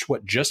watched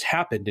what just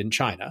happened in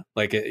China,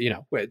 like,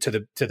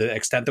 to the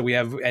extent that we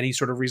have any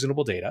sort of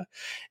reasonable data,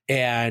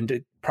 and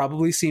it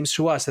probably seems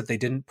to us that they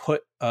didn't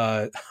put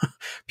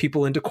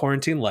people into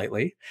quarantine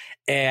lightly.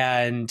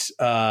 And,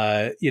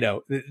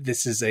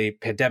 this is a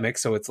pandemic,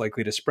 so it's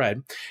likely to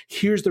spread.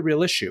 Here's the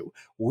real issue.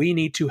 We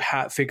need to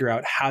figure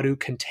out how to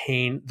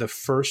contain the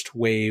first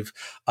wave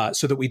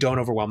so that we don't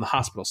overwhelm the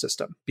hospital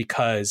system,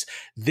 because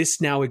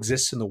this now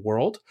exists in the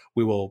world.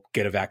 We will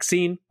get a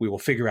vaccine. We will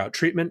figure out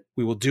treatment.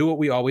 We will do what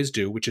we always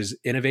do, which is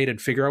innovate and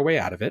figure our way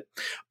out of it.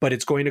 But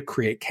it's going to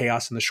create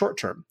chaos in the short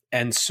term.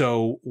 And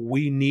so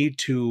we need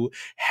to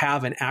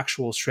have an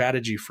actual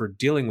strategy for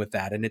dealing with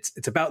that. And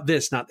it's about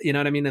this, not, you know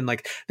what I mean? And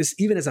like this,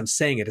 even as I'm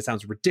saying it, it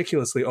sounds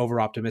ridiculously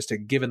over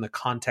optimistic given the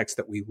context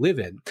that we live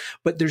in,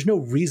 but there's no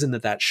reason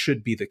that that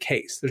should be the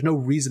case. There's no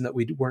reason that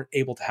we weren't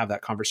able to have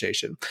that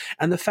conversation.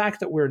 And the fact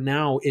that we're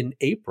now in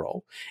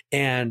April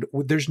and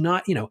there's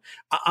not, you know,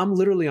 I'm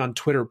literally on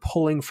Twitter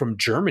pulling from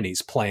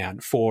Germany's plan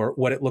for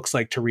what it looks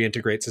like to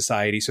reintegrate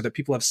society so that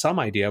people have some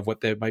idea of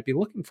what they might be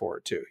looking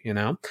forward to, you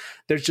know?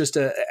 There's just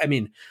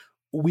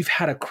we've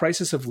had a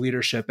crisis of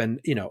leadership,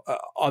 and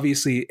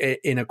obviously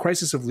in a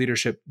crisis of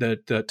leadership,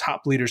 the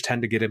top leaders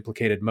tend to get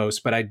implicated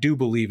most. But I do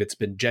believe it's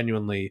been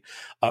genuinely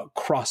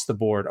across the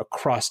board,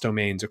 across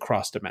domains,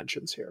 across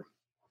dimensions here.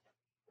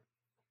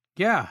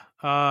 Yeah,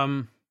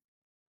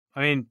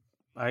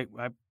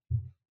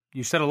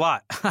 you said a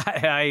lot.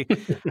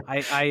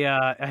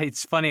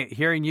 It's funny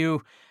hearing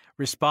you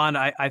respond.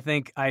 I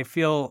think I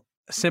feel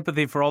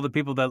sympathy for all the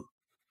people that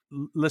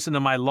listen to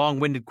my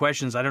long-winded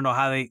questions. I don't know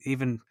how they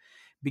even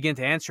begin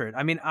to answer it.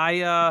 I mean,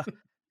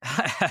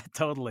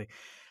 totally.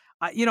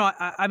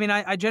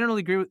 I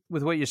generally agree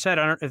with what you said.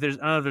 I don't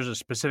know if there's a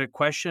specific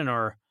question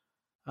or.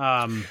 No.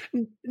 I'm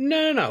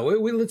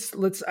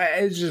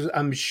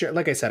sure.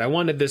 Like I said, I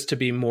wanted this to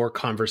be more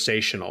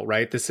conversational,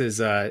 right? This is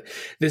a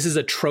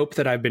trope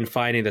that I've been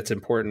finding that's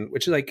important,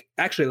 which is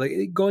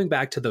actually going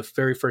back to the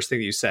very first thing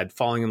that you said,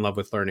 falling in love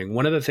with learning.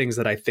 One of the things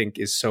that I think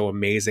is so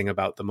amazing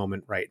about the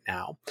moment right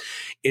now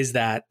is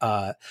that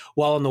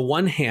while on the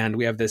one hand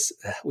we have this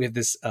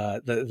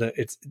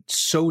it's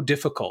so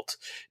difficult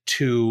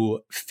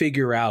to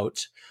figure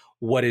out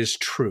what is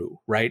true,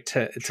 right?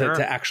 Sure.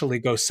 To actually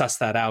go suss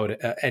that out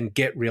and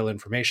get real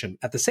information.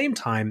 At the same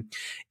time,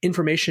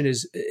 information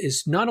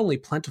is not only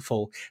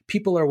plentiful,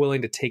 people are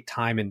willing to take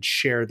time and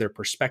share their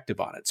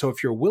perspective on it. So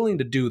if you're willing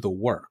to do the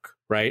work,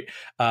 right,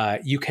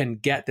 you can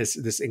get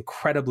this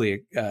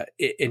incredibly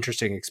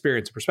interesting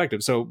experience and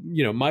perspective. So,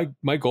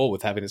 my goal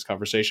with having this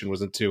conversation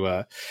wasn't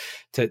to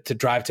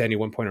drive to any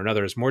one point or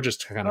another. It's more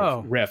just to kind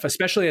of riff,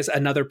 especially as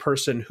another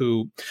person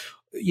who,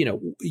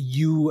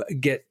 you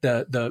get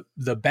the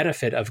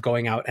benefit of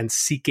going out and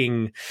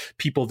seeking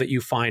people that you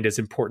find as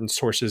important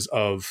sources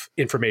of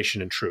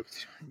information and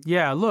truth.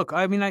 Yeah, look,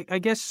 I mean, I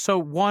guess so.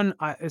 One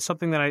is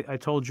something that I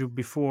told you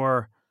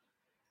before,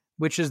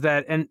 which is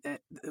that, and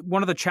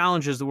one of the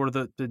challenges, or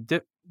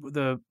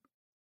the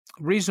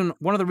reason,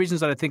 one of the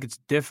reasons that I think it's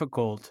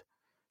difficult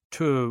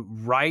to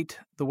write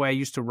the way I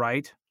used to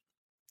write,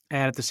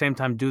 and at the same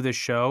time do this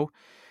show,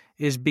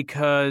 is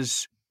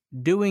because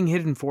doing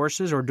Hidden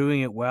Forces, or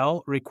doing it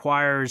well,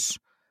 requires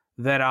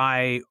that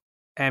I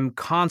am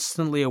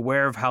constantly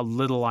aware of how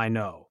little I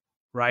know,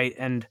 right?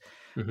 And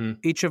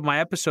each of my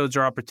episodes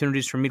are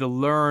opportunities for me to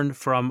learn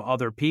from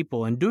other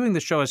people, and doing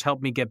the show has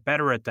helped me get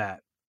better at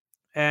that.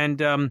 And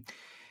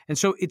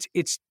so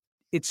it's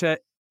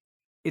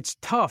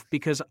tough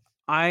because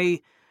I'm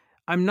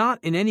not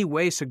in any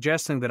way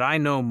suggesting that I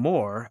know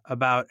more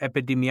about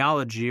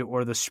epidemiology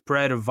or the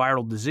spread of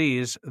viral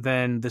disease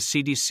than the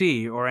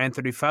CDC or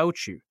Anthony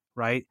Fauci,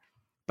 right?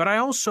 But I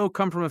also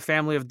come from a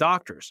family of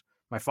doctors.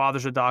 My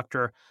father's a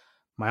doctor,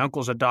 my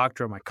uncle's a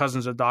doctor, my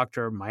cousin's a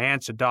doctor, my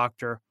aunt's a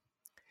doctor.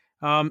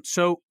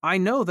 So I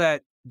know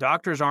that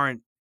doctors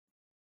aren't,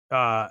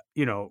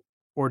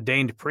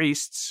 ordained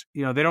priests.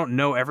 They don't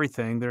know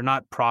everything. They're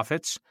not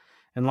prophets,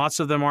 and lots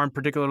of them aren't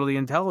particularly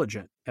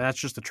intelligent. And that's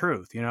just the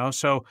truth,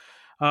 So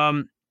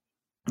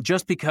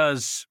just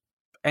because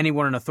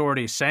anyone in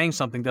authority is saying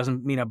something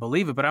doesn't mean I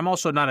believe it. But I'm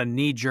also not a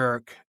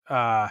knee-jerk,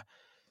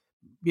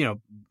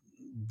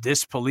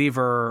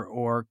 disbeliever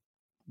or,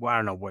 I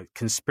don't know what,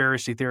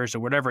 conspiracy theorist or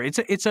whatever.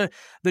 The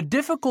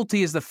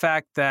difficulty is the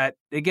fact that,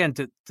 again,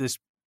 to this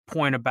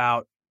point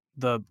about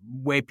the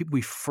way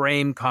we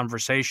frame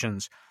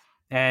conversations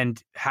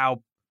and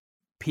how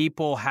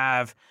people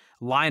have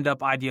lined up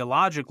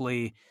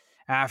ideologically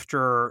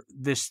after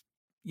this,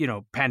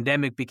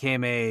 pandemic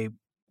became a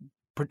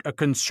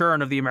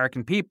concern of the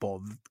American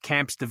people.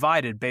 Camps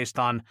divided based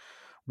on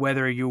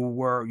whether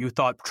you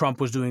thought Trump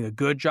was doing a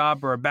good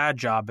job or a bad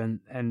job, and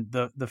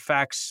the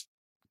facts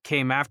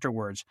came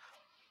afterwards.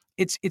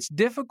 It's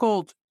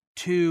difficult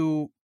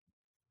to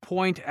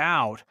point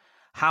out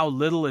how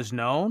little is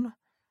known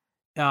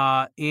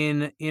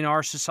in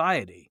our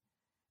society.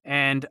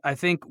 And I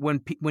think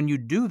when you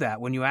do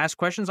that, when you ask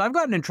questions, I've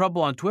gotten in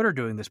trouble on Twitter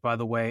doing this, by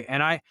the way,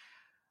 and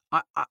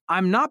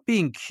I'm not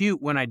being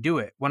cute when I do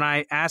it. When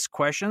I ask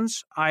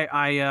questions,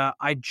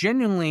 I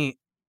genuinely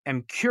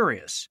am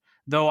curious,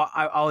 though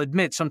I'll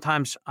admit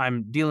sometimes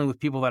I'm dealing with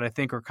people that I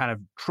think are kind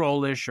of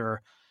trollish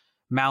or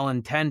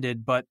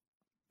malintended, but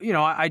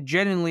I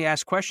genuinely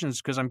ask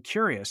questions because I'm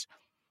curious.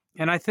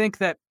 And I think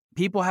that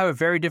people have a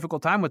very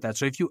difficult time with that.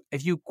 So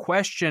if you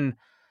question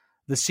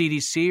the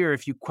CDC, or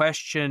if you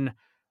question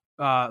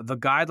the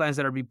guidelines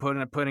that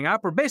are putting out,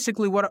 or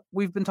basically what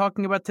we've been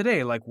talking about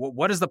today, like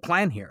what is the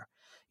plan here?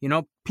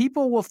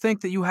 People will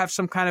think that you have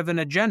some kind of an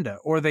agenda,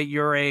 or that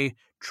you're a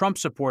Trump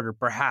supporter,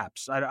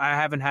 perhaps. I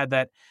haven't had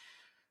that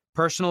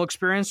personal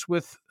experience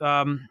with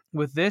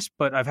this,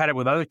 but I've had it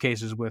with other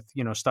cases with,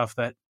 stuff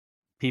that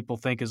people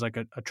think is like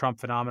a Trump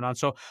phenomenon.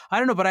 So I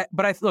don't know,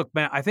 but I look,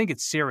 man, I think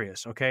it's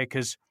serious, okay?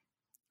 Because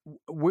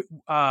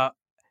how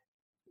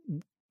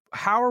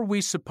are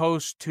we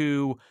supposed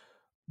to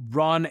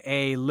run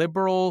a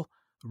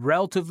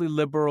relatively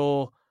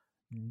liberal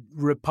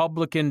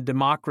Republican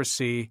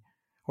democracy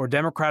or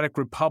democratic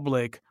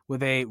republic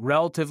with a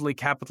relatively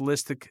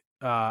capitalistic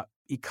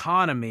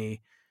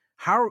economy?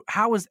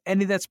 How is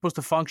any of that supposed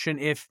to function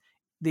if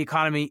the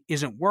economy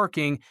isn't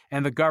working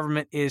and the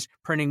government is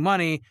printing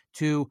money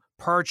to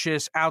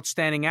purchase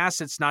outstanding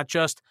assets, not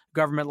just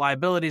government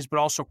liabilities, but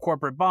also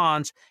corporate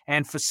bonds,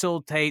 and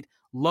facilitate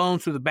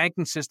loans through the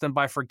banking system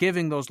by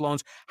forgiving those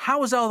loans?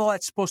 How is all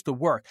that supposed to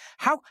work?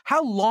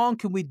 How long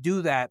can we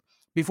do that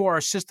before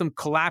our system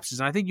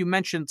collapses? And I think you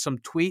mentioned some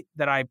tweet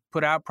that I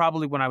put out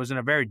probably when I was in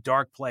a very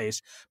dark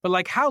place. But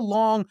like, how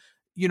long,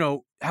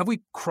 have we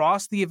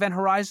crossed the event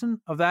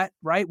horizon of that,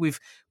 right? We've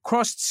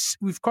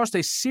crossed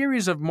a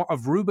series of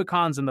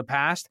Rubicons in the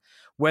past,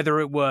 whether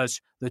it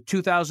was the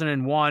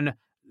 2001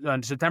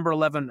 September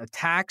 11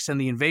 attacks and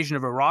the invasion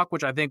of Iraq,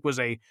 which I think was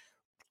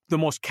the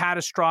most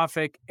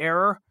catastrophic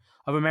error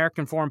of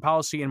American foreign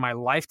policy in my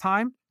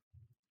lifetime.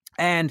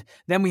 And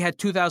then we had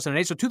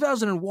 2008. So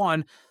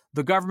 2001,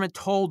 the government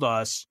told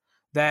us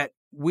that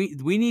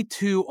we need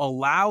to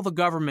allow the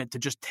government to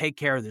just take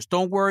care of this.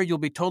 Don't worry, you'll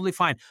be totally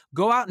fine.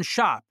 Go out and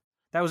shop.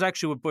 That was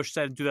actually what Bush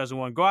said in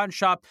 2001. Go out and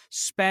shop,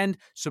 spend,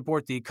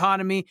 support the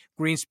economy.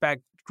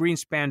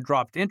 Greenspan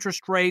dropped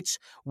interest rates.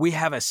 We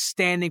have a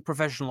standing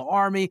professional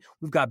army.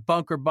 We've got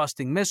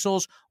bunker-busting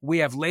missiles. We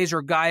have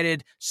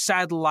laser-guided,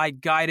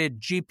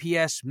 satellite-guided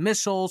GPS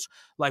missiles.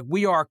 Like,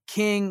 we are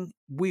king.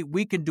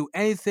 We can do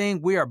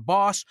anything. We are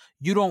boss.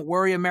 You don't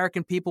worry,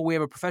 American people. We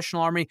have a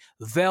professional army.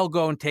 They'll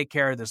go and take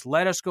care of this.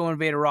 Let us go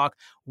invade Iraq.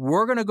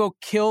 We're going to go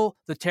kill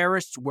the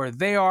terrorists where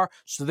they are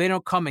so they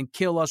don't come and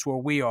kill us where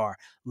we are.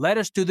 Let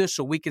us do this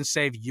so we can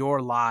save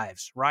your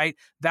lives, right?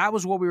 That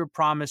was what we were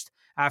promised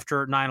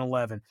after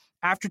 9/11.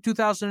 After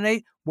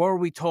 2008, what were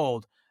we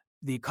told?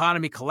 The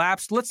economy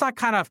collapsed. Let's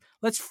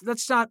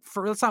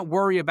not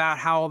worry about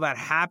how all that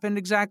happened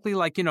exactly.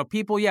 Like,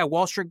 people,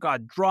 Wall Street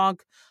got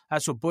drunk.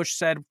 That's what Bush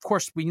said. Of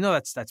course, we know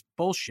that's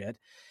bullshit.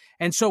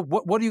 And so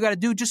what do you got to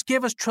do? Just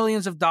give us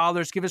trillions of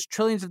dollars. Give us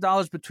trillions of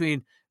dollars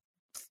between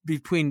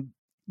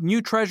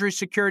new Treasury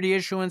security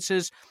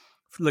issuances,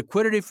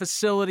 liquidity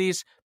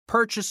facilities,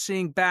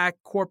 purchasing back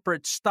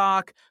corporate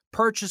stock,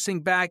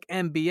 purchasing back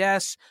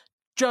MBS.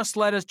 Just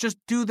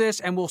do this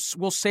and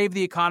we'll save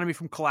the economy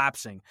from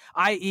collapsing,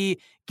 i.e.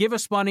 give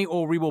us money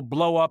or we will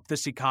blow up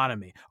this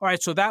economy. All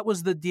right, so that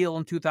was the deal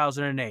in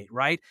 2008,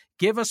 right?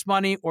 Give us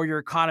money or your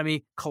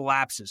economy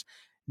collapses.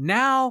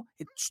 Now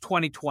it's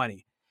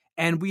 2020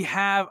 and we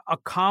have a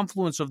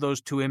confluence of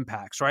those two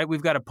impacts, right?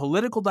 We've got a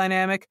political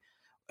dynamic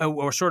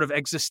or sort of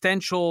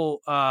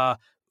existential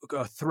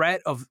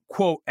threat of,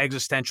 quote,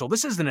 existential.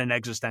 This isn't an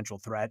existential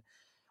threat.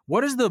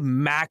 What is the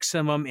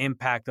maximum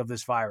impact of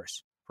this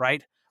virus,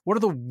 right? What are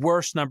the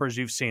worst numbers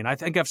you've seen? I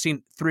think I've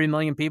seen 3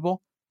 million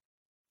people.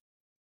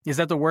 Is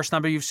that the worst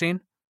number you've seen?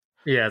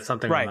 Yeah, it's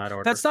something right. on that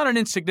order. That's not an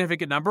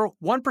insignificant number.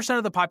 1%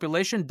 of the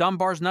population,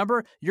 Dunbar's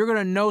number, you're going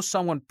to know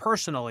someone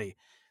personally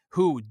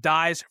who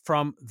dies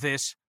from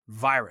this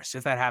virus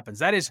if that happens.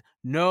 That is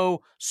no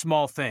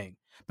small thing.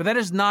 But that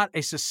is not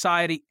a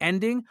society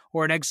ending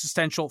or an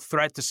existential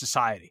threat to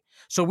society.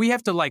 So we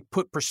have to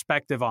put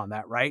perspective on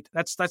that, right?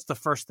 That's the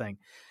first thing.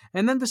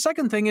 And then the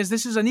second thing is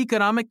this is an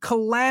economic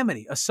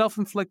calamity, a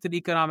self-inflicted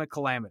economic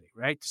calamity,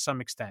 right? To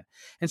some extent.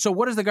 And so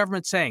what is the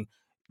government saying?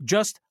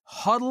 Just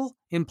huddle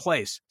in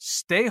place,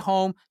 stay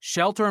home,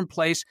 shelter in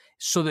place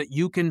so that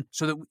you can,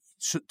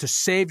 to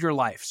save your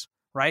lives,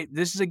 right?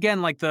 This is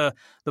again like the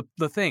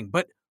thing.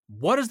 But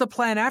what is the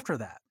plan after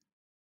that?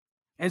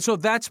 And so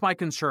that's my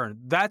concern.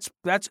 That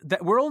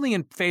we're only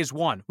in phase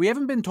 1. We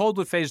haven't been told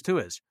what phase 2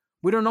 is.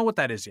 We don't know what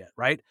that is yet,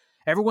 right?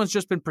 Everyone's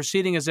just been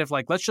proceeding as if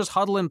let's just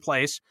huddle in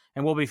place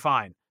and we'll be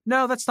fine.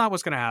 No, that's not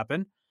what's going to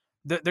happen.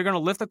 They're going to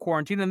lift the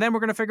quarantine and then we're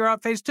going to figure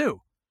out phase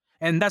 2.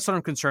 And that's what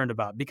I'm concerned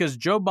about because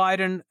Joe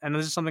Biden, and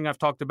this is something I've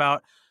talked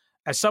about,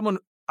 as someone,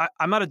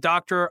 I'm not a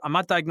doctor, I'm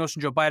not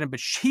diagnosing Joe Biden,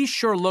 but he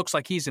sure looks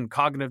like he's in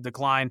cognitive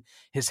decline.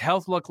 His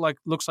health looks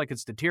like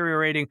it's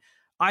deteriorating.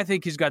 I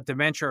think he's got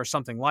dementia or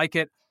something like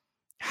it.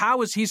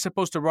 How is he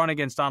supposed to run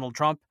against Donald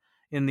Trump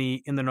in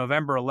the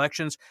November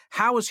elections?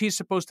 How is he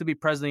supposed to be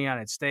president of the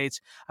United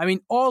States? I mean,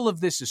 all of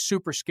this is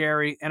super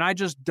scary, and I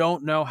just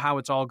don't know how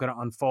it's all going to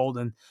unfold,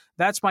 and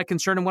that's my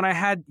concern. And when I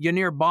had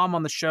Yanir Baum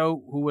on the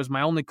show, who was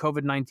my only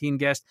COVID-19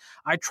 guest,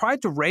 I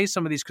tried to raise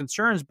some of these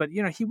concerns, but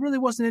he really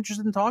wasn't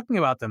interested in talking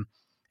about them.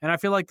 And I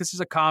feel like this is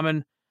a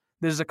common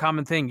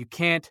thing. You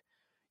can't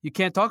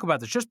talk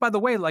about this. Just by the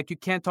way, you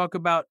can't talk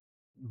about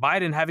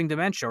Biden having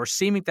dementia or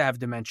seeming to have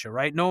dementia,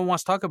 right? No one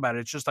wants to talk about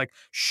it. It's just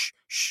shh.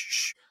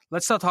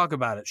 Let's not talk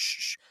about it.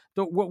 Shh.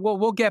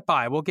 We'll get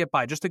by. We'll get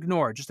by. Just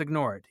ignore it.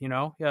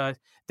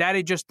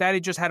 Daddy just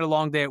had a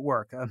long day at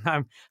work.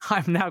 I'm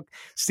now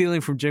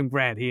stealing from Jim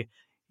Grant. He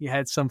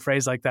had some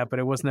phrase like that, but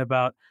it wasn't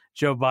about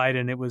Joe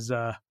Biden. It was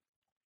I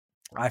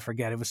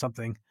forget. It was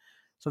something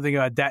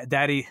about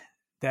daddy.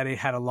 that he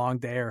had a long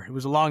day, or it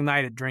was a long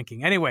night at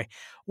drinking. Anyway,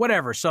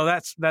 whatever. So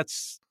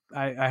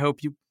I hope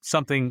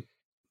something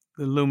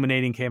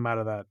illuminating came out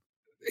of that.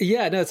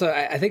 Yeah, no, so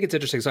I think it's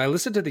interesting. So I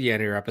listened to the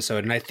Yannier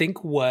episode, and I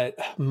think what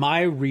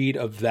my read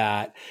of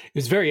that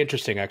is very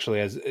interesting, actually,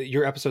 as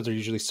your episodes are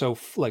usually so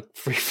free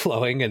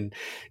flowing and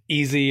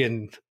easy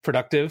and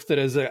productive that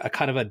is a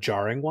kind of a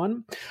jarring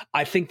one.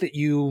 I think that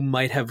you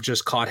might have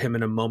just caught him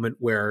in a moment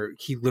where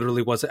he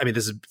literally wasn't. I mean,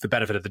 this is the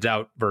benefit of the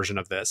doubt version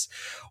of this,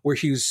 where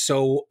he was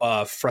so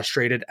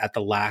frustrated at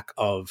the lack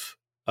of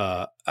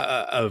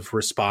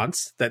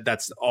response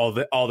that's all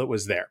that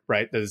was there,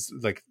 right? There's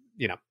like,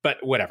 but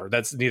whatever.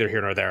 That's neither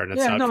here nor there, and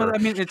it's not. I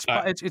mean,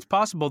 it's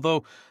possible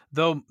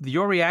though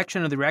your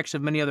reaction and the reaction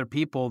of many other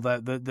people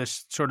that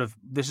this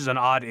is an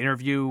odd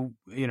interview,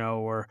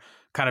 or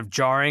kind of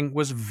jarring,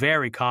 was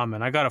very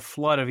common. I got a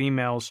flood of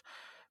emails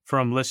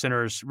from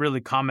listeners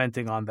really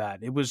commenting on that.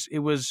 It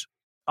was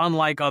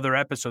unlike other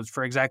episodes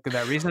for exactly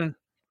that reason,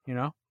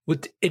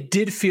 It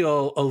did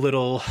feel a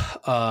little,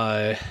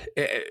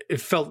 it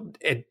felt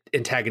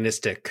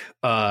antagonistic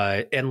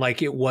and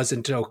like it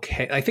wasn't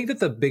okay. I think that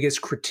the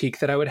biggest critique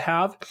that I would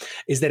have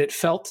is that it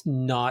felt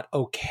not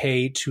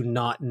okay to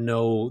not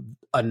know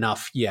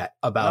enough yet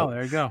about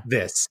there you go.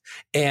 This.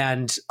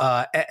 And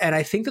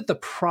I think that the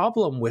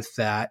problem with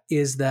that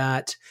is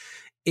that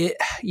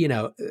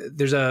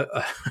there's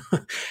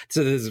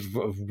so this is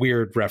a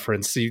weird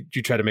reference. You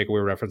try to make a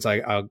weird reference.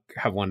 I'll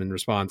have one in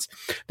response.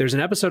 There's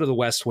an episode of The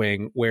West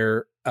Wing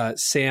where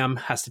Sam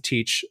has to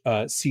teach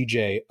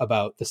CJ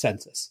about the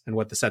census and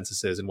what the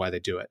census is and why they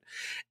do it.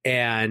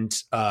 And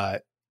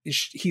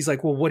he's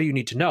like, well, what do you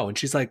need to know? And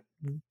she's like,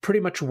 pretty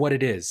much what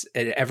it is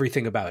and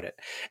everything about it.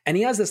 And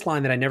he has this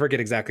line that I never get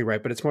exactly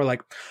right, but it's more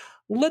like,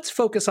 let's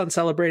focus on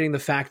celebrating the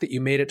fact that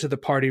you made it to the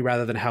party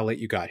rather than how late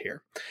you got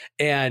here.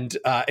 And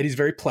he's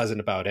very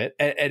pleasant about it.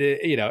 And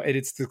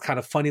it's the kind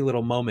of funny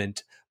little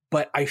moment.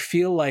 But I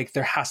feel like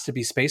there has to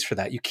be space for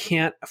that. You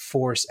can't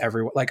force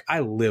everyone. Like, I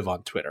live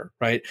on Twitter,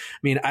 right? I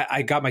mean,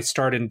 I got my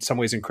start in some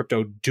ways in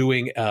crypto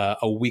doing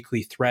a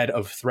weekly thread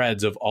of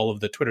threads of all of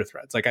the Twitter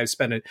threads. Like, I've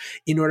spent an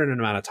inordinate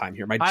amount of time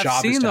here.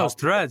 I've seen those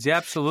threads. Yeah,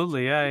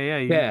 absolutely.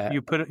 Yeah.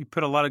 You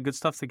put a lot of good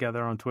stuff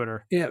together on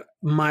Twitter. Yeah.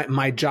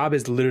 My job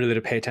is literally to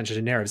pay attention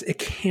to narratives. It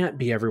can't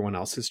be everyone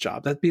else's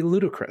job. That'd be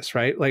ludicrous,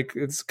 right? Like,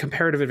 it's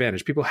comparative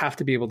advantage. People have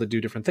to be able to do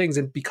different things.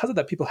 And because of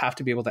that, people have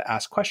to be able to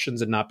ask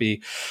questions and not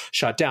be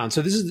shut down.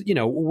 So this is,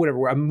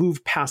 whatever, I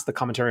moved past the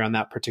commentary on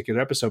that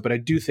particular episode, but I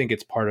do think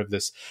it's part of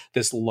this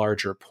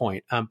larger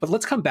point. But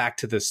let's come back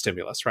to this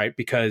stimulus, right?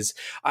 Because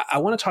I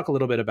want to talk a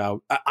little bit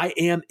about, I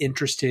am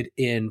interested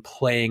in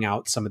playing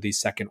out some of these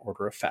second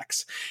order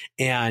effects.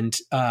 And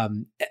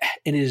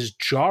it is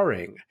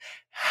jarring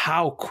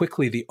how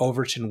quickly the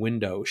Overton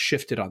window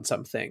shifted on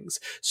some things.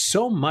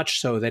 So much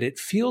so that it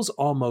feels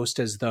almost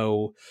as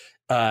though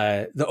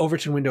the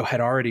Overton window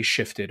had already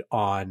shifted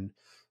on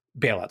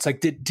bailouts.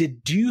 Like,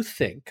 did you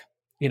think,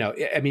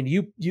 I mean,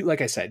 you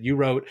like I said, you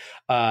wrote,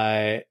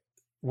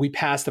 we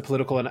passed the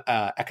political and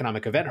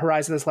economic event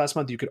horizon this last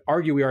month. You could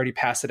argue we already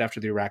passed it after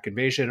the Iraq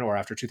invasion or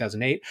after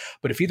 2008.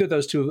 But if either of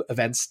those two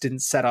events didn't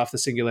set off the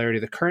singularity,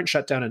 the current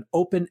shutdown and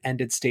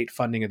open-ended state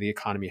funding of the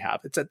economy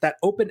have. It's that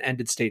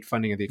open-ended state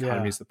funding of the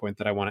economy is the point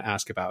that I want to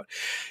ask about.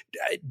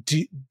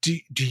 Do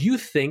you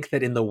think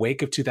that in the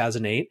wake of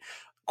 2008,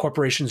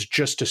 corporations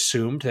just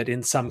assumed that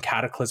in some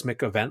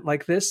cataclysmic event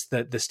like this,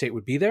 that the state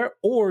would be there?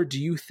 Or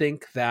do you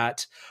think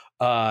that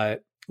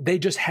they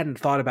just hadn't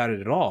thought about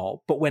it at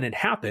all, but when it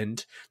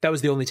happened, that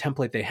was the only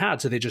template they had,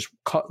 so they just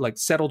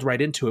settled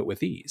right into it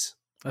with ease?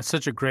 That's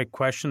such a great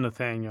question,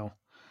 Nathaniel.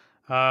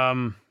 By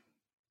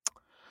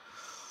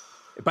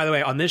the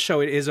way, on this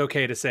show, it is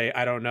okay to say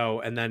I don't know,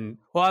 and then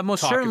I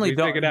most certainly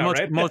don't.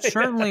 Right?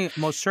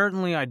 most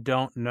certainly, I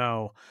don't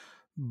know.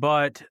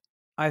 But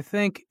I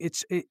think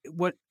it's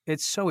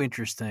so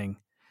interesting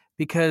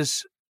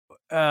because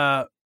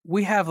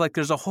we have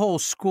there's a whole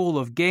school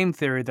of game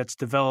theory that's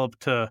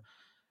developed to,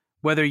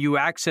 whether you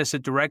access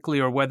it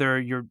directly or whether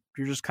you're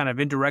just kind of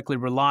indirectly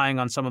relying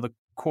on some of the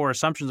core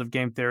assumptions of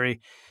game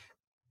theory.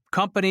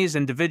 Companies,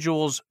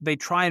 individuals, they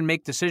try and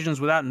make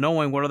decisions without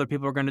knowing what other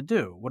people are going to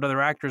do, what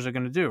other actors are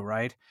going to do,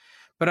 right?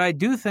 But I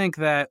do think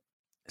that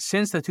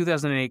since the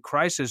 2008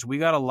 crisis, we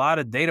got a lot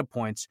of data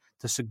points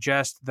to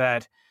suggest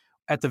that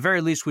at the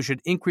very least, we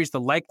should increase the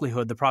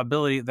likelihood, the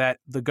probability that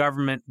the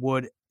government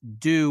would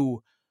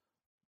do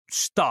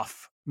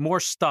more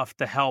stuff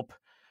to help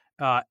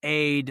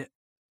aid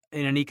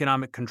in an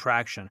economic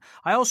contraction.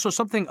 I also,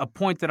 a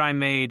point that I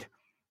made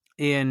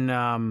in,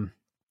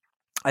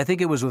 I think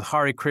it was with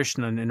Hari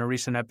Krishnan in a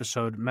recent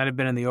episode, might have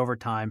been in the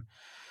overtime.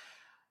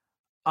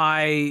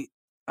 I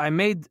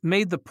made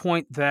the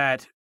point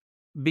that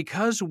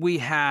because we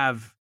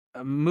have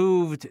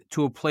moved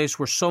to a place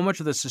where so much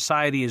of the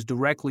society is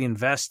directly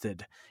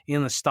invested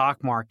in the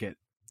stock market,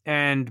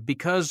 and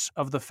because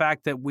of the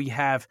fact that we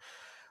have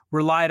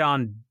relied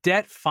on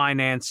debt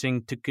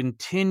financing to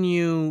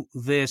continue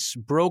this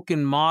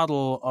broken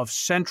model of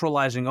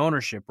centralizing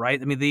ownership,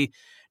 right? I mean, the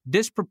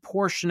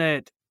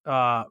disproportionate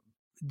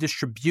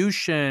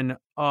distribution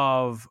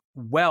of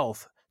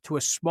wealth to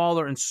a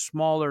smaller and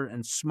smaller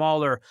and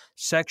smaller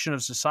section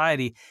of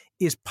society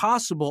is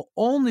possible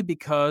only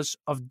because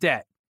of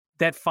debt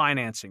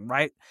financing,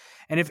 right?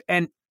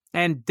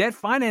 And debt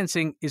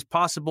financing is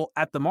possible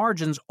at the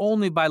margins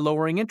only by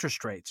lowering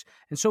interest rates.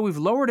 And so we've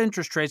lowered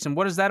interest rates. And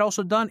what has that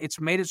also done?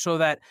 It's made it so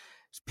that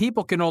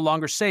people can no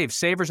longer save.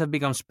 Savers have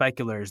become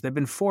speculators. They've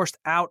been forced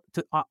out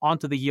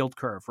onto the yield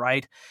curve,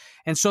 right?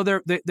 And so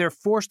they're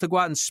forced to go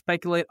out and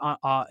speculate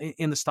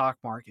in the stock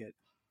market.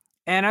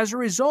 And as a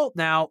result,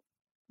 now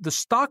the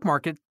stock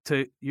market,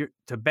 to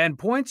Ben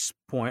Point's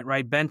point,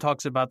 right? Ben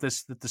talks about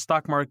this, that the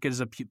stock market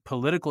is a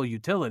political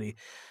utility.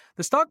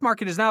 The stock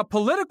market is now a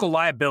political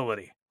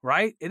liability,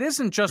 right? It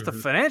isn't just a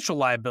financial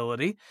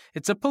liability.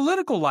 It's a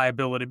political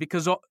liability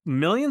because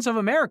millions of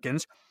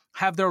Americans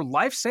have their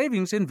life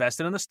savings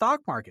invested in the stock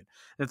market.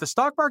 If the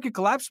stock market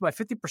collapsed by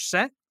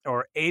 50%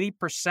 or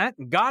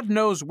 80%, God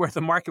knows where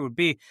the market would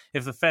be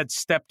if the Fed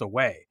stepped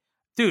away.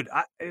 Dude,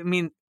 I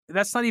mean,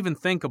 that's not even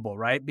thinkable,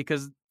 right?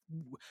 Because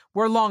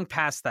we're long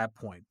past that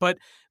point. But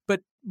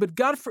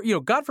God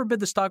forbid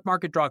the stock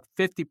market dropped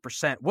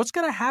 50%. What's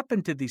going to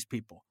happen to these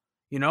people?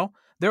 You know,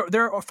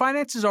 their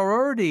finances are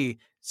already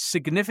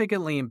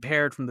significantly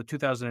impaired from the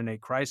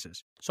 2008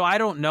 crisis. So I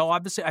don't know.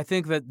 Obviously, I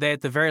think that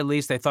at the very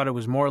least, they thought it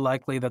was more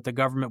likely that the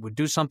government would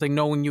do something.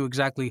 No one knew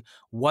exactly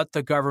what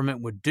the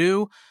government would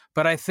do.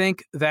 But I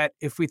think that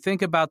if we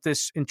think about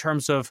this in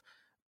terms of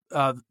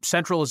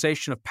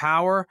centralization of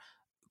power,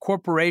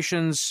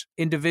 corporations,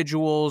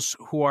 individuals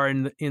who are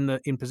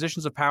in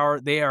positions of power,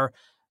 they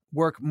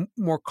work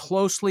more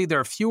closely.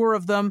 There are fewer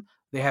of them.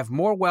 They have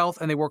more wealth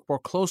and they work more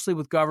closely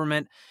with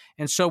government.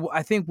 And so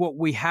I think what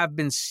we have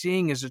been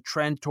seeing is a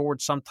trend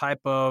towards some type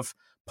of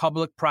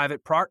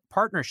public-private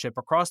partnership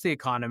across the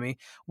economy.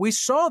 We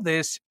saw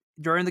this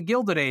during the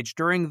Gilded Age,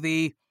 during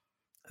the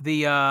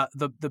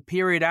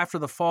period after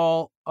the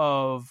fall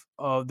of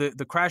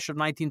the crash of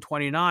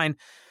 1929.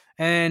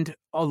 And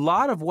a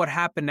lot of what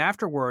happened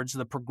afterwards,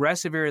 the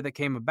progressive era that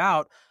came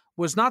about,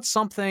 was not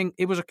something,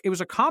 it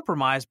was a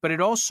compromise, but it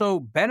also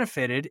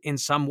benefited in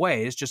some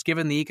ways, just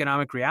given the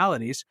economic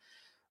realities,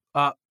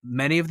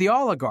 many of the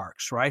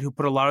oligarchs, right, who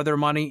put a lot of their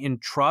money in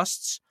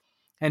trusts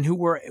and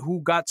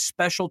who got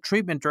special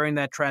treatment during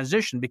that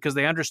transition because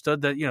they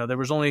understood that,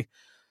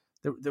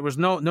 there was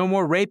no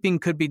more raping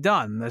could be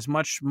done. As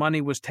much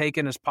money was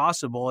taken as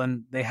possible,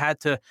 and they had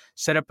to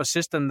set up a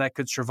system that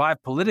could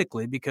survive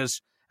politically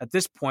because at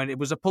this point it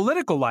was a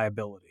political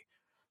liability.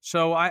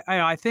 So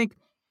I think,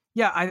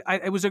 yeah,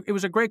 it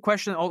was a great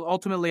question.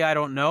 Ultimately, I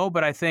don't know,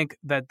 but I think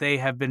that they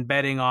have been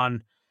betting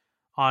on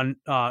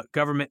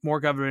more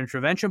government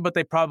intervention, but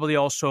they probably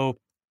also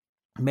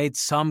made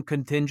some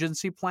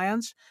contingency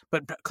plans,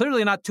 but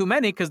clearly not too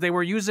many because they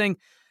were using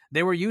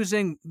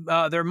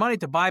their money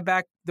to buy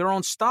back their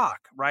own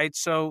stock, right?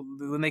 So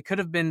when they could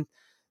have been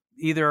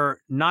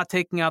either not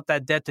taking out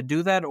that debt to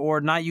do that or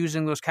not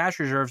using those cash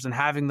reserves and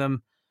having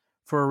them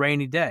for a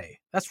rainy day.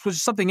 That's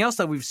something else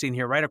that we've seen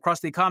here, right? Across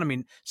the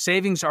economy,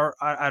 savings are,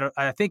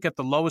 I think, at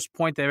the lowest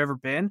point they've ever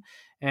been,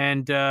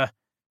 and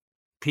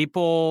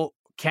people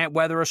can't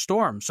weather a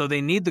storm. So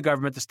they need the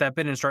government to step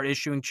in and start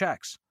issuing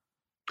checks.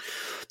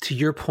 To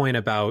your point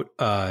about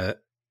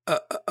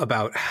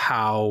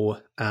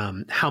how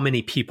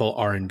many people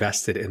are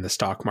invested in the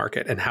stock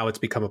market and how it's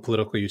become a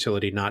political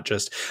utility, not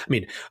just, I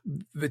mean,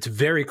 it's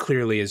very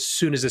clearly as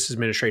soon as this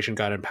administration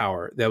got in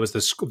power, that was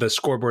the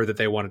scoreboard that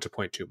they wanted to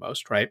point to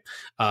most, right?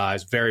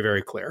 It's very,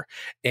 very clear.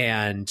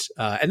 And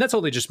that's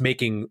only just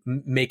making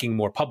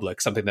more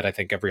public, something that I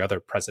think every other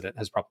president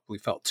has probably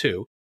felt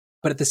too.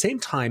 But at the same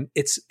time,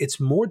 it's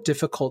more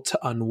difficult to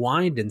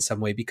unwind in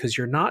some way because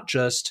you're not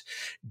just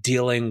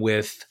dealing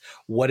with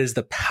what is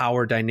the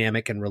power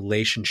dynamic and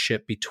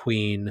relationship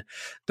between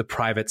the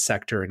private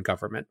sector and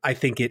government. I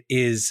think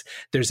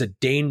there's a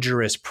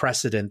dangerous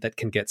precedent that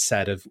can get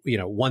set of,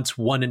 once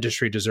one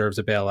industry deserves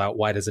a bailout,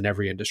 why doesn't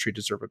every industry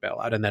deserve a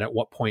bailout? And then at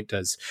what point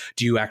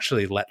do you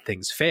actually let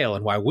things fail?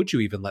 And why would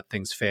you even let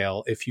things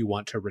fail if you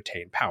want to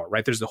retain power,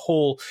 right? There's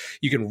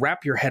you can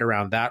wrap your head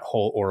around that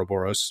whole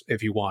Ouroboros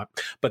if you want,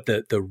 but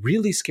the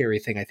really scary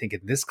thing, I think, in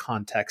this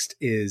context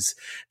is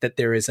that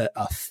there is a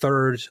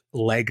third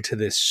leg to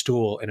this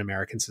stool in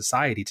American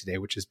society today,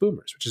 which is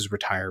boomers, which is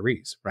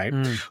retirees, right?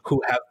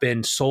 Who have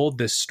been sold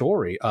this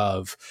story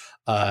of,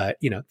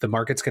 the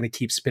market's going to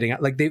keep spitting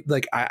out.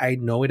 I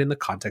know it in the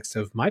context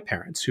of my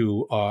parents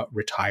who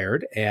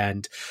retired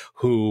and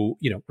who,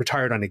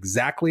 retired on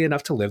exactly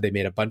enough to live. They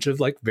made a bunch of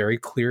very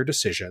clear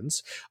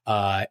decisions.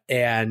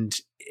 And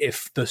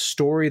if the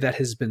story that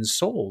has been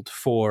sold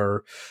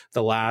for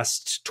the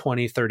last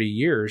 20, 30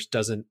 years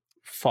doesn't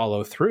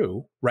follow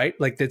through, right?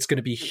 That's going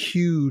to be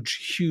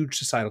huge, huge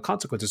societal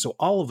consequences. So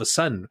all of a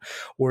sudden,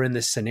 we're in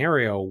this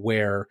scenario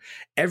where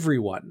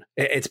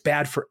it's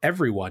bad for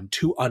everyone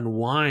to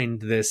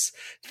unwind this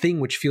thing,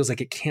 which feels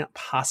like it can't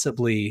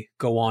possibly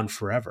go on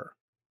forever.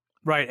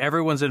 Right.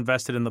 Everyone's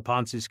invested in the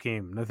Ponzi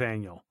scheme,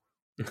 Nathaniel.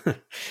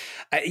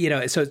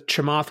 So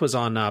Chamath was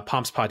on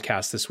Pomp's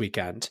podcast this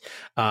weekend.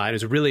 It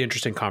was a really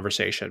interesting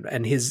conversation.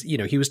 And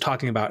he was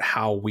talking about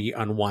how we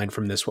unwind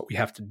from this, what we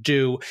have to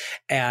do.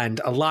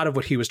 And a lot of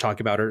what he was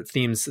talking about are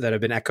themes that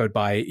have been echoed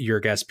by your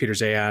guest, Peter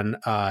Zayan.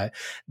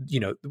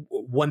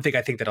 One thing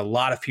I think that a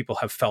lot of people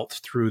have felt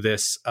through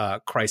this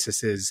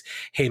crisis is,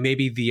 hey,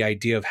 maybe the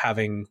idea of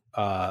having,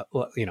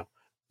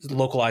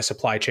 localized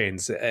supply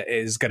chains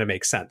is going to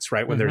make sense,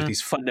 right? When there's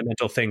these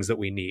fundamental things that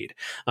we need.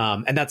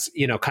 And that's,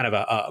 kind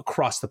of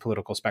across the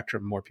political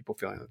spectrum, more people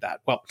feeling like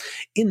that. Well,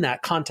 in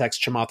that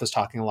context, Chamath is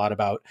talking a lot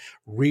about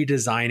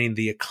redesigning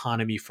the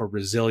economy for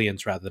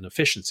resilience rather than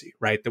efficiency,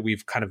 right? That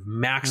we've kind of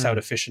maxed out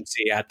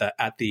efficiency at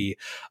the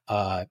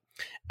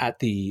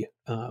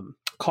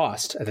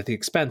cost, at the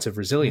expense of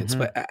resilience.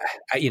 But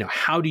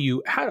how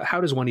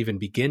does one even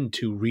begin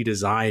to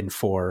redesign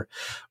for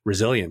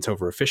resilience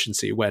over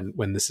efficiency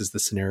when this is the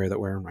scenario that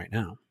we're in right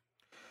now?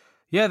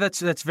 Yeah,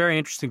 that's a very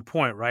interesting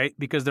point, right?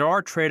 Because there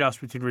are trade-offs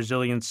between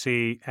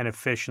resiliency and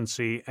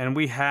efficiency, and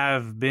we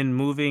have been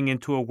moving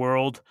into a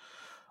world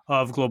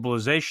of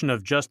globalization,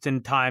 of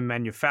just-in-time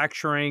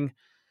manufacturing,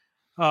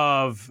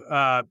 of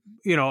a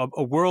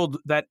world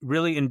that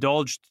really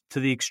indulged to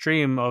the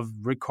extreme of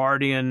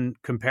Ricardian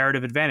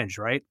comparative advantage,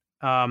 right?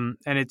 And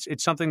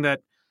it's something that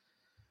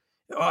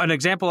an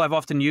example I've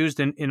often used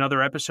in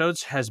other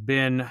episodes has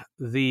been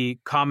the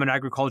Common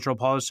Agricultural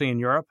Policy in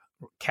Europe,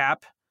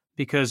 CAP,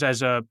 because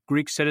as a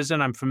Greek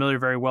citizen, I'm familiar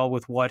very well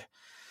with what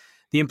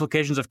the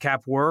implications of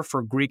CAP were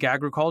for Greek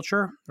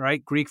agriculture,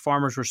 right? Greek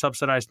farmers were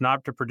subsidized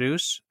not to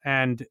produce.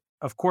 And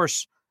of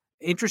course,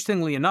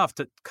 interestingly enough,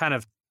 to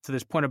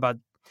this point about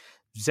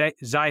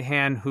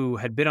Zayan, who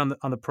had been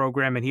on the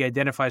program, and he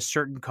identifies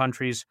certain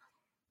countries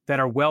that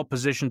are well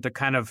positioned to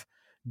kind of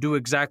do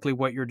exactly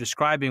what you're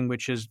describing,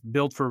 which is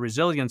built for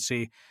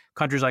resiliency.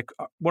 Countries like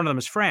one of them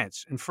is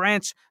France, and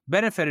France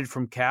benefited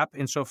from CAP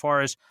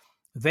insofar as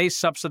they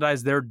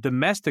subsidized their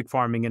domestic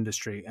farming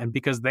industry, and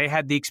because they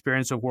had the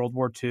experience of World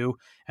War II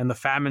and the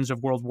famines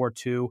of World War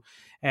II,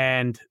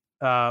 and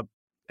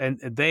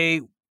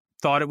they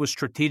thought it was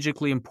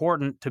strategically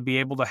important to be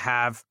able to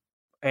have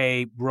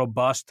a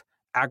robust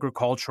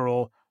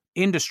agricultural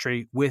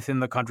industry within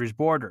the country's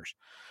borders.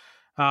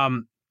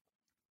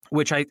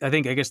 Which I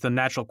guess the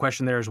natural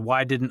question there is,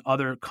 why didn't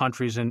other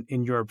countries in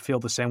Europe feel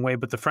the same way?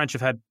 But the French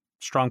have had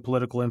strong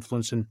political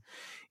influence in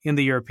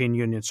the European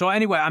Union. So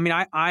anyway, I mean,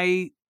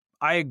 I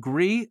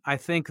agree. I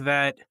think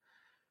that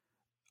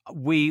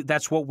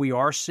that's what we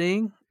are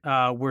seeing.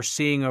 We're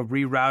seeing a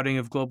rerouting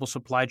of global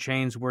supply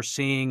chains. We're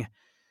seeing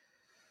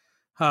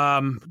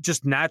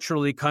just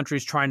naturally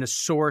countries trying to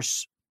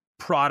source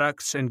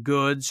products and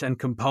goods and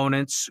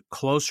components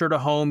closer to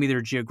home,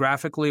 either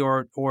geographically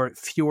or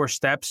fewer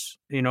steps,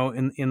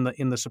 in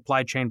the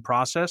supply chain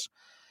process.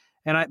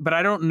 But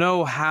I don't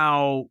know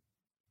how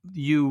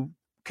you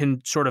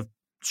can sort of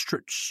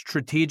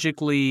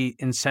strategically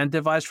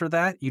incentivize for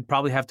that. You'd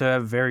probably have to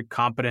have a very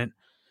competent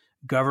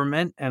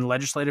government and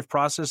legislative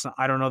process.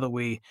 I don't know that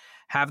we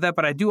have that,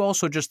 but I do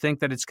also just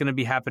think that it's going to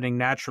be happening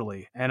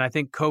naturally. And I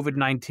think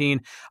COVID-19,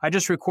 I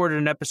just recorded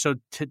an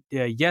episode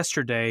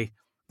yesterday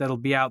that'll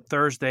be out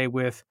Thursday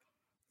with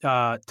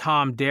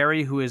Tom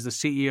Derry, who is the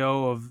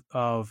CEO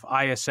of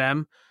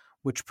ISM,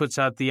 which puts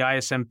out the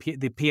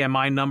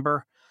PMI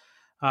number.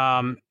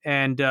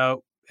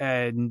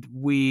 And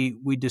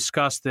we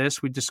discussed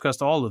this. We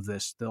discussed all of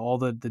this, all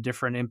the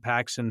different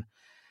impacts and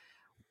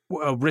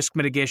risk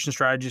mitigation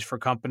strategies for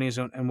companies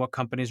and what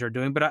companies are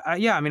doing. But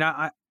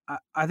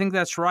I think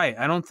that's right.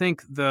 I don't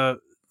think the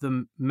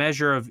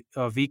measure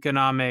of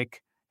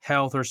economic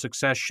health or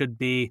success should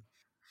be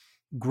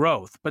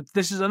growth. But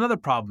this is another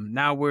problem.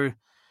 Now we're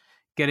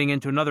getting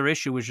into another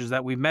issue, which is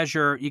that we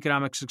measure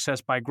economic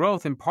success by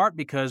growth, in part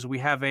because we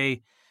have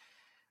a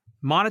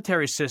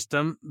monetary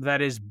system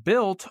that is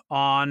built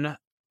on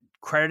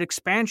credit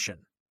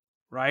expansion,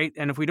 right?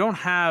 And if we don't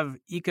have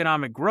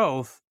economic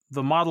growth,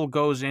 the model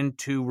goes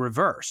into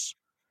reverse.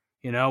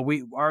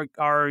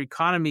 Our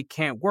economy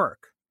can't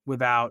work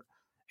without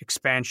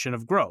expansion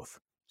of growth.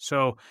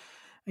 So,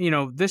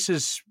 this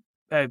is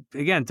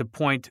again to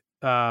point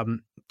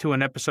to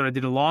an episode I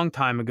did a long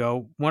time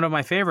ago. One of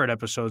my favorite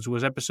episodes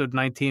was episode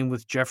 19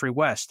 with Jeffrey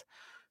West,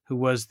 who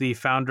was the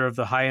founder of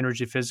the high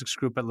energy physics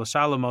group at Los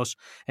Alamos.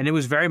 And it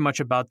was very much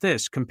about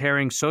this,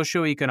 comparing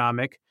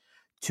socioeconomic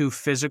to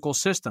physical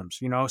systems,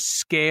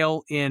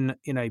 scale in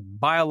a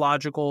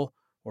biological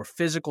or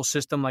physical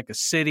system like a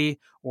city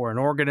or an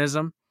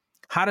organism.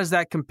 How does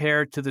that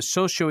compare to the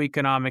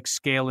socioeconomic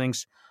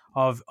scalings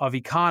of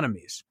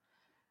economies?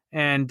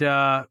 And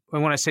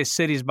when I say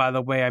cities, by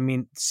the way, I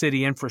mean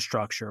city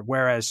infrastructure,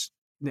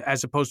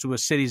 as opposed to a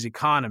city's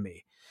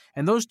economy.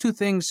 And those two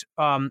things,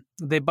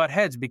 they butt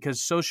heads because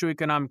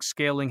socioeconomic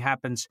scaling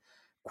happens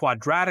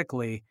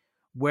quadratically,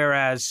 or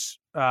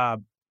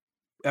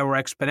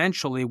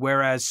exponentially,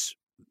 whereas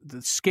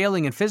the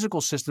scaling in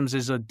physical systems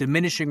is a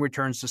diminishing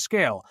returns to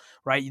scale,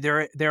 right?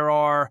 There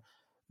are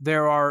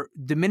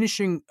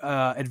diminishing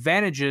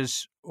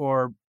advantages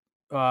or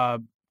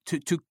to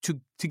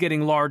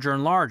getting larger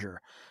and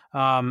larger.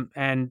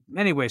 And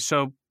anyway,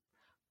 so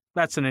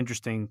that's an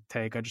interesting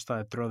take. I just thought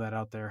I'd throw that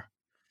out there.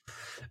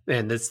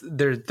 And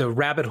the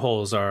rabbit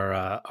holes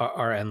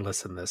are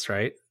endless in this,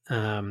 right?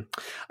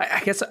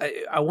 I guess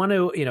I want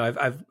to,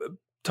 I've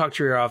talked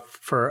your ear off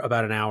for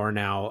about an hour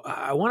now.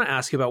 I want to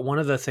ask you about one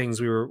of the things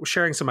we were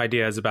sharing some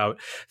ideas about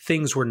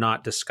things we're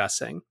not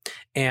discussing,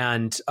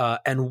 and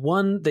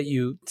one that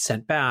you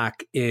sent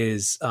back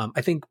is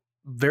I think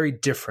very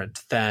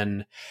different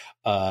than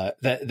a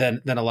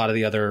lot of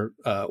the other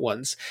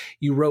ones.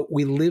 You wrote,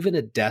 "We live in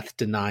a death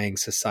denying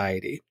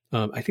society."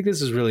 I think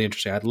this is really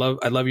interesting. I'd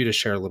love you to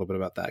share a little bit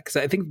about that, because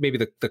I think maybe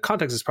the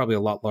context is probably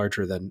a lot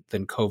larger than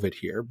COVID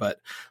here.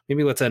 But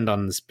maybe let's end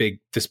on this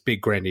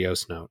big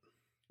grandiose note.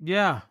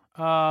 Yeah.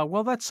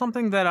 Well, that's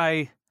something that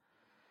I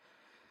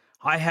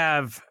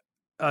have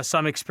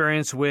some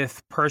experience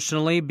with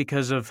personally,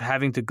 because of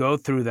having to go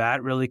through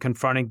that, really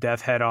confronting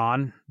death head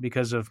on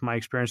because of my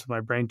experience with my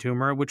brain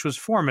tumor, which was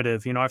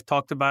formative. I've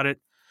talked about it.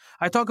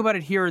 I talk about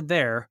it here and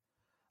there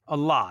a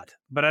lot,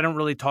 but I don't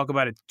really talk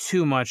about it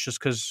too much, just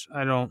because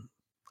I don't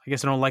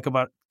like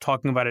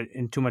talking about it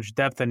in too much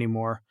depth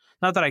anymore.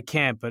 Not that I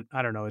can't, but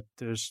I don't know.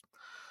 There's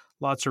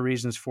lots of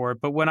reasons for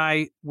it. But when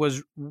I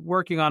was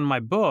working on my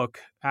book,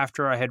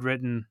 after I had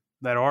written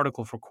that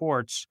article for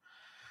Quartz,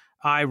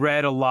 I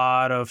read a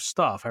lot of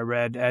stuff. I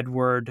read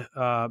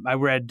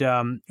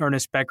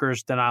Ernest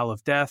Becker's Denial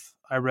of Death.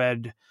 I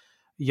read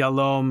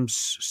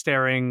Yalom's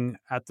Staring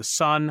at the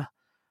Sun.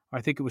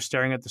 I think it was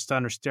Staring at the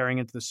Sun or Staring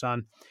into the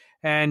Sun.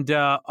 And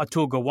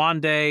Atul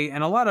Gawande,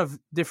 and a lot of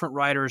different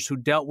writers who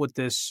dealt with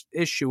this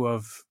issue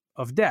of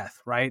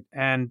death, right?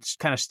 And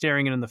kind of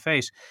staring it in the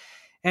face.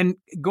 And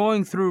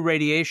going through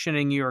radiation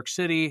in New York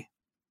City,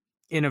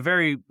 in a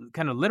very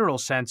kind of literal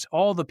sense,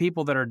 all the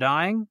people that are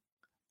dying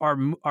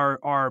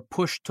are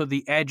pushed to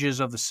the edges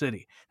of the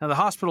city. Now, the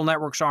hospital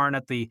networks aren't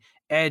at the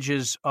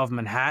edges of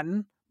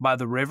Manhattan by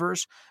the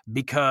rivers,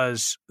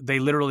 because they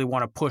literally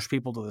want to push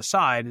people to the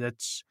side.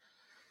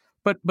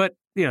 But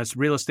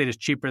real estate is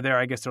cheaper there.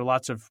 I guess there are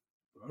lots of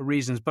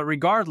reasons. But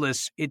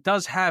regardless,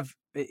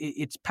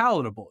 it's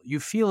palatable. You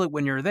feel it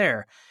when you're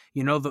there.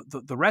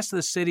 The rest of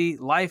the city,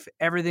 life,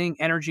 everything,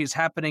 energy is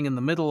happening in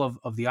the middle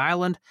of the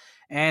island.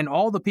 And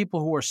all the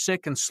people who are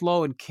sick and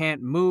slow and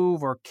can't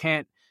move or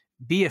can't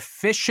be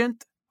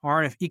efficient,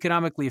 aren't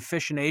economically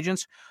efficient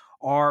agents,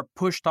 are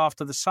pushed off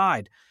to the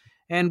side.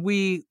 And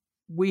we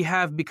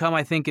have become,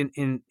 I think,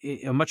 in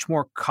a much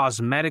more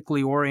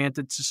cosmetically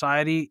oriented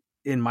society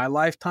in my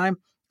lifetime.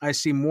 I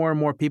see more and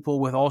more people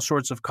with all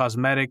sorts of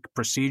cosmetic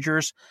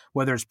procedures,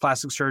 whether it's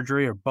plastic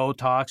surgery or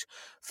Botox,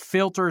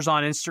 filters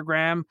on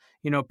Instagram,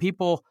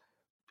 people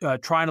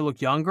trying to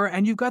look younger.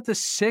 And you've got this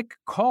sick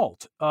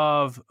cult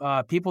of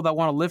people that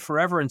want to live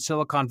forever in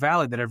Silicon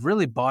Valley that have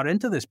really bought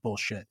into this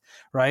bullshit,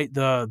 right?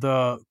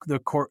 The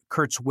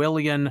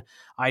Kurzweilian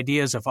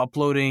ideas of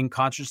uploading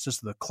consciousness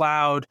to the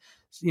cloud,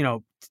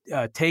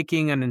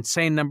 taking an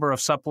insane number of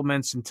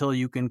supplements until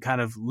you can kind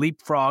of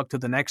leapfrog to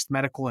the next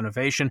medical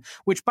innovation,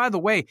 which, by the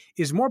way,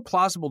 is more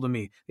plausible to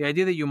me. The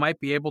idea that you might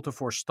be able to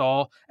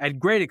forestall at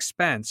great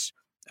expense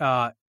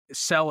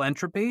cell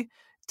entropy,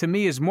 to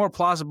me, is more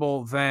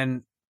plausible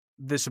than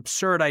this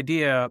absurd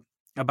idea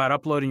about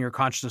uploading your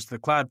consciousness to the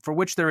cloud, for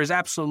which there is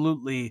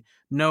absolutely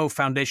no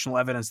foundational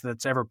evidence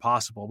that's ever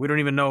possible. We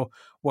don't even know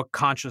what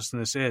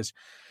consciousness is.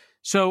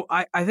 So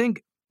I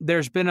think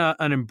there's been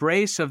an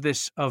embrace of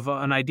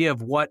an idea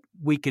of what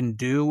we can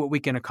do, what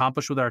we can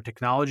accomplish with our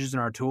technologies and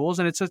our tools,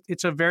 and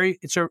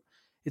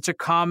it's a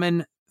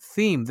common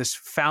theme, this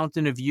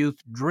fountain of youth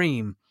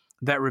dream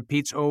that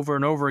repeats over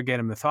and over again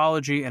in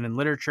mythology and in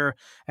literature.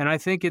 And I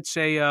think it's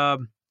a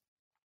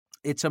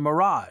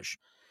mirage.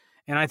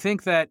 And I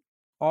think that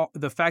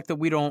the fact that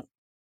we don't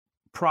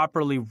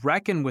properly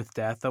reckon with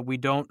death, that we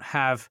don't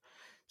have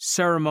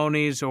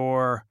ceremonies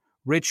or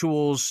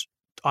rituals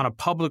on a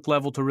public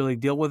level to really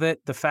deal with it,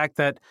 the fact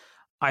that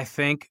I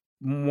think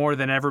more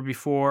than ever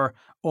before,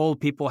 old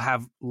people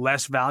have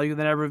less value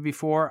than ever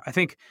before. I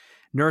think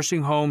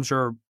nursing homes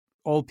or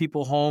old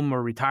people home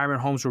or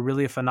retirement homes were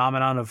really a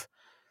phenomenon of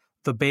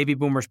the baby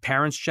boomers'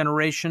 parents'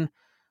 generation.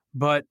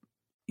 But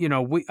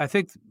I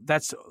think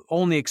that's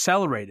only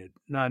accelerated,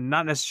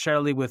 not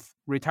necessarily with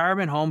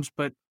retirement homes,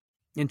 but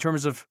in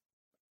terms of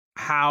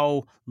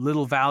how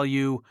little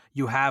value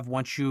you have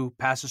once you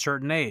pass a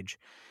certain age.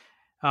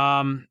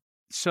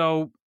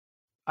 So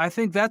I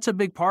think that's a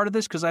big part of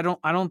this, because I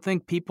don't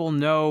think people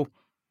know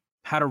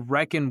how to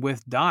reckon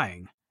with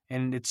dying,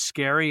 and it's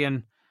scary.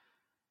 And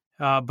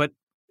but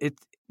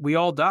we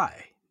all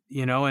die,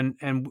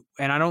 and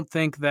I don't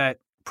think that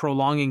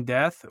prolonging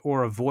death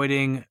or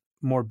avoiding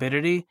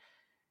morbidity,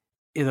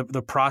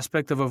 the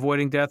prospect of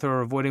avoiding death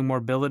or avoiding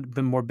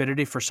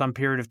morbidity for some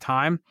period of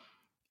time,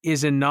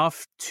 is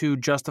enough to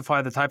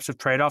justify the types of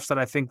trade-offs that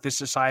I think this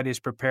society is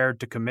prepared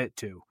to commit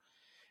to.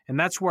 And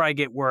that's where I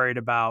get worried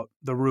about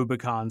the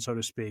Rubicon, so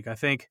to speak. I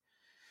think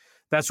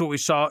that's what we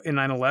saw in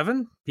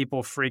 9/11.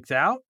 People freaked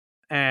out,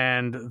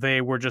 and they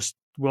were just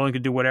willing to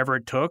do whatever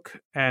it took,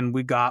 and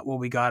we got what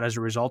we got as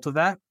a result of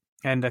that.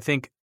 And I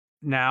think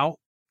now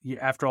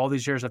after all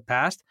these years have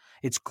passed,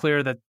 it's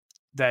clear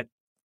that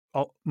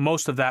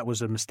most of that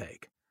was a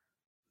mistake.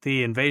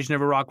 The invasion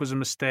of Iraq was a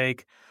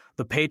mistake.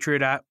 The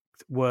Patriot Act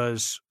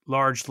was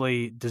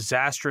largely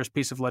disastrous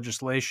piece of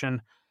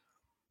legislation.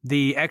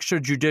 The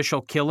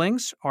extrajudicial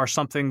killings are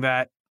something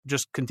that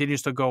just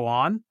continues to go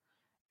on,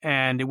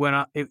 and it went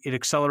on, it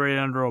accelerated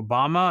under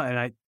Obama,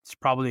 and it's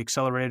probably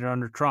accelerated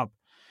under Trump.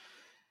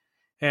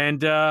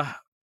 And I'm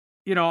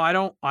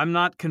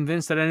not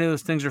convinced that any of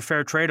those things are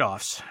fair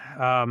trade-offs.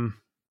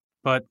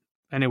 But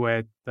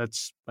anyway,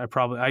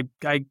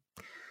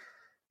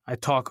 I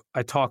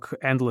talk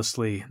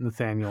endlessly,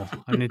 Nathaniel.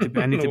 I need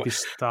to be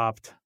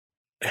stopped.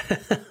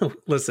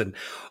 Listen,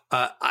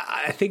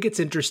 I think it's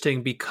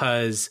interesting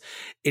because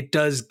it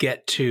does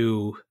get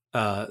to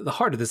the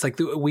heart of this. Like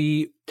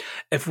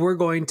if we're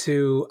going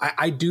to,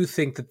 I do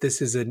think that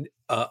this is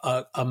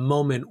a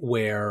moment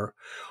where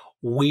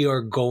we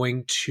are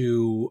going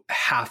to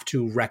have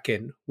to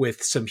reckon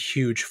with some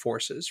huge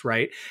forces,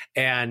 right?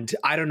 And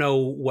I don't know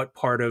what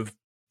part of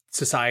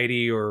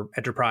society or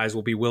enterprise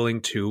will be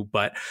willing to,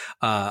 but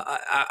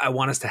I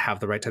want us to have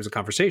the right types of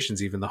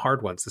conversations, even the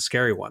hard ones, the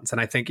scary ones. And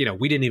I think,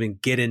 we didn't even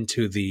get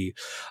into the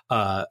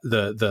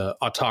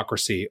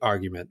autocracy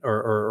argument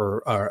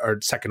or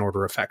second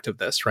order effect of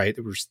this, right?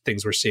 There was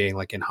things we're seeing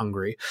like in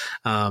Hungary.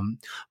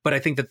 But I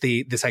think that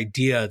this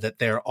idea that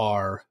there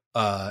are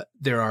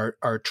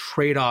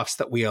trade-offs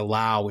that we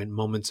allow in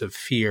moments of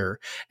fear,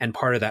 and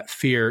part of that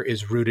fear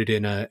is rooted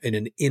in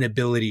an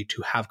inability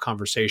to have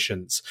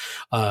conversations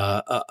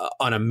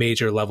on a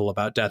major level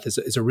about death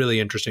is a really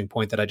interesting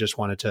point that I just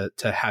wanted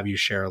to have you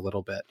share a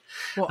little bit.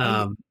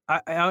 Well,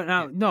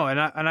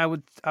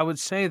 I would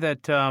say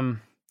that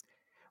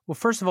well,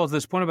 first of all,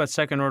 this point about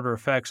second order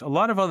effects, a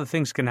lot of other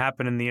things can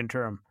happen in the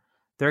interim.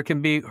 There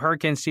can be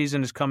hurricane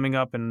season is coming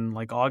up in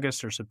like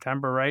August or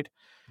September, right?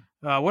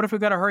 What if we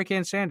got a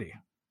Hurricane Sandy?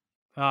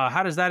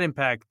 How does that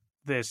impact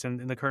this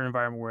in the current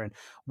environment we're in?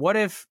 What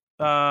if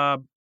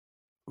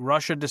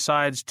Russia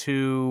decides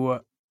to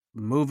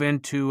move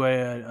into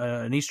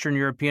an Eastern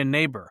European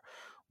neighbor?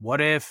 What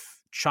if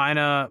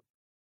China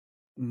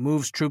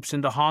moves troops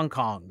into Hong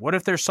Kong? What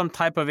if there's some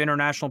type of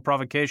international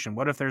provocation?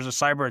 What if there's a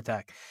cyber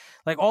attack?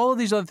 Like all of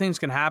these other things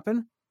can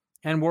happen,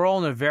 and we're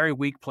all in a very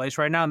weak place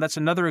right now. And that's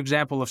another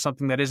example of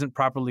something that isn't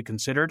properly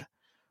considered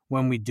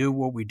when we do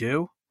what we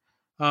do.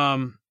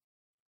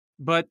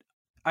 But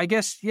I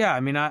guess, yeah.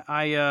 I mean,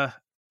 I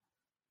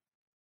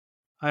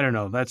don't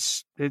know.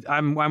 That's it.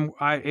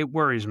 It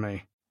worries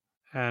me,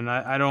 and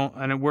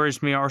and it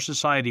worries me. Our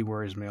society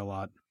worries me a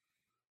lot.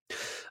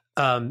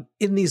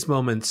 In these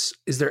moments,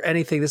 is there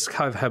anything? This is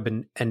how I've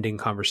been ending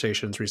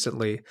conversations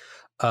recently.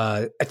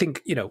 I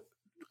think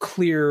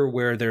clear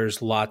where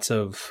there's lots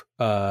of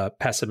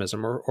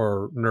pessimism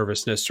or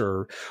nervousness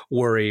or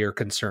worry or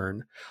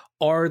concern.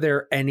 Are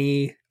there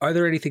any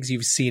things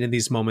you've seen in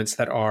these moments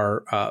that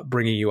are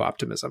bringing you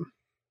optimism?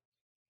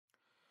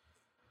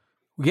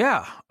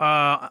 Yeah,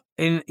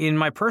 in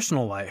my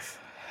personal life,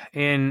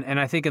 and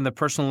I think in the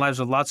personal lives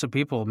of lots of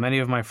people. Many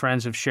of my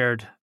friends have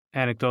shared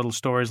anecdotal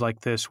stories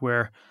like this,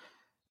 where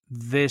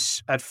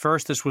at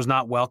first this was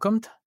not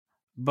welcomed,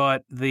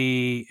 but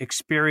the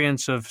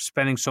experience of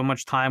spending so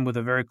much time with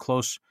a very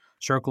close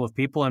circle of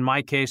people. In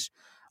my case,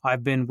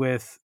 I've been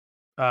with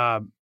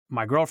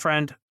my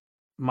girlfriend,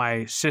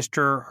 my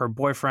sister, her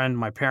boyfriend,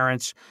 my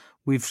parents.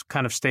 We've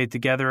kind of stayed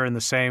together in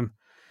the same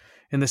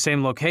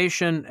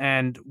location,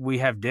 and we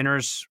have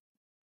dinners,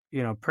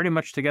 pretty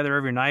much together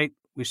every night.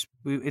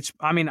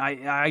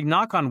 I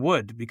knock on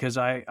wood because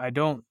I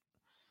don't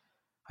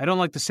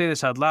like to say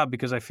this out loud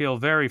because I feel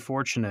very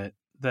fortunate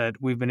that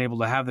we've been able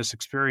to have this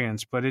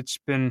experience, but it's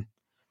been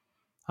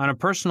on a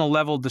personal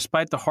level,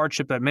 despite the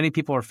hardship that many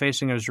people are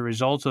facing as a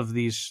result of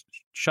these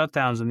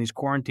shutdowns and these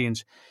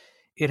quarantines.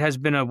 It has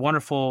been a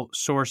wonderful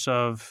source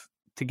of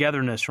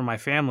togetherness for my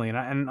family.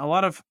 And a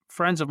lot of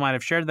friends of mine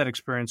have shared that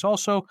experience.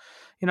 Also,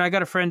 I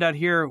got a friend out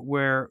here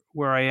where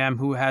I am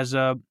who has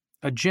a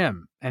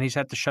gym, and he's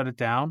had to shut it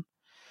down.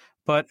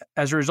 But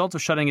as a result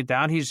of shutting it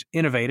down, he's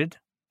innovated,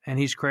 and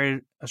he's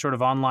created a sort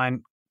of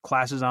online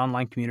classes,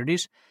 online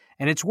communities,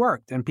 and it's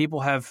worked, and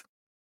people have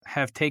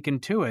taken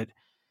to it.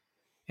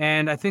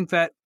 And I think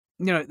that,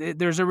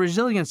 there's a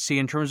resiliency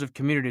in terms of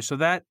community. So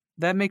that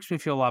makes me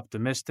feel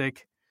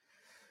optimistic.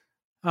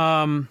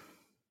 I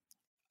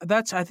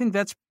think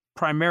that's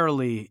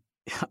primarily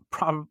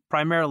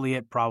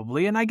it,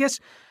 probably. And I guess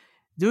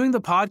doing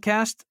the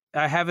podcast,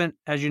 I haven't,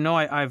 as you know,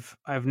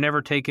 I've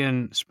never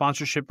taken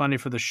sponsorship money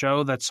for the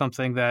show. That's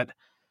something that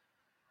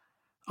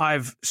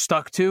I've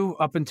stuck to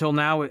up until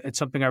now. It's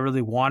something I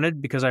really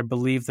wanted because I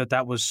believe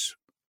that was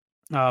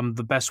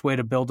the best way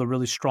to build a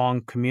really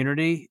strong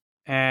community.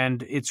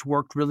 And it's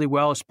worked really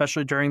well,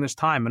 especially during this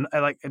time. And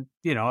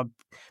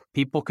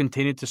people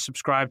continue to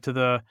subscribe to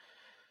the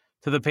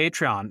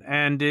Patreon,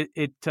 and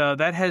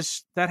that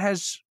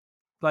has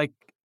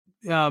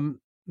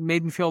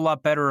made me feel a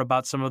lot better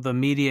about some of the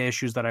media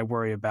issues that I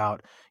worry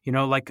about.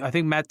 I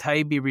think Matt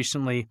Taibbi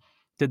recently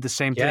did the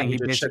same thing. He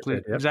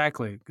basically,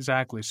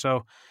 exactly.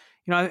 So,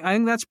 I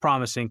think that's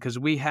promising because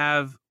we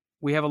have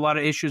we have a lot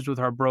of issues with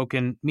our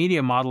broken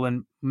media model,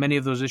 and many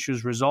of those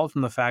issues result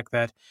from the fact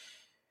that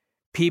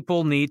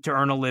people need to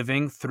earn a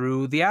living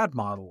through the ad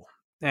model.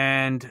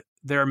 And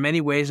there are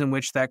many ways in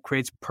which that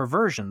creates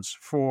perversions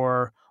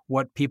for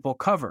what people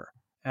cover.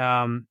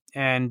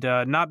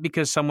 Not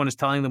because someone is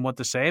telling them what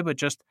to say, but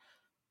just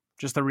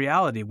the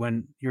reality.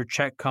 When your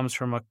check comes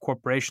from a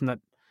corporation that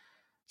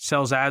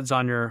sells ads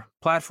on your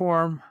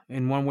platform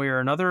in one way or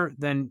another,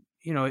 then,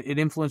 it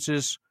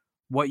influences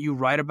what you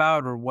write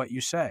about or what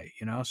you say,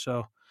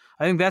 So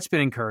I think that's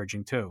been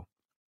encouraging too.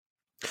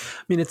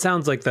 I mean, it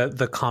sounds like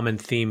the common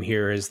theme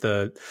here is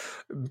the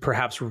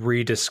perhaps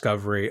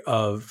rediscovery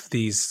of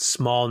these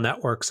small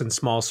networks and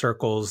small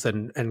circles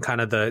and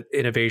kind of the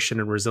innovation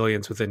and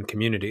resilience within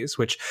communities,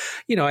 which,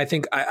 I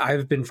think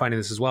I've been finding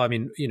this as well. I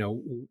mean,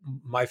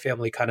 my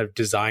family kind of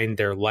designed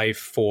their life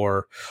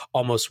for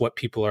almost what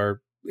people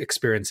are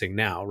experiencing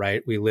now,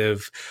 right? We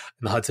live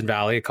in the Hudson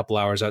Valley, a couple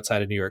hours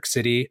outside of New York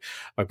City.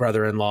 My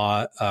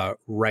brother-in-law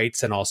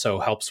writes and also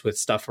helps with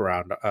stuff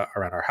around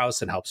our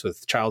house and helps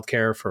with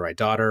childcare for my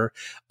daughter.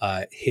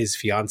 His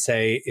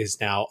fiance is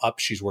now up;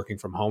 she's working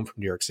from home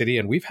from New York City,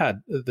 and we've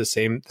had the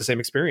same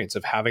experience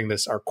of having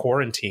this. Our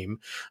quarantine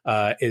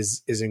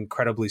is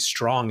incredibly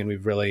strong, and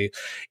we've really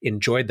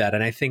enjoyed that.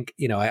 And I think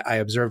I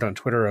observed on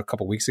Twitter a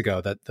couple weeks ago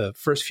that the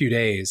first few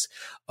days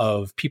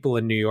of people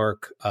in New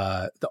York,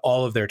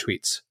 all of their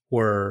tweets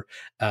were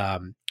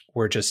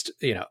just,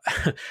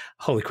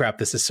 holy crap,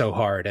 this is so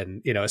hard.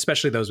 And,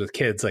 especially those with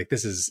kids, like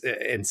this is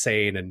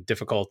insane and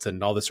difficult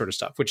and all this sort of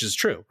stuff, which is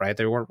true, right?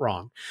 They weren't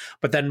wrong.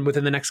 But then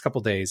within the next couple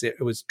of days, it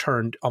was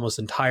turned almost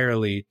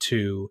entirely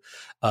to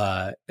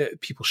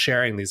people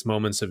sharing these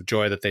moments of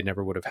joy that they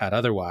never would have had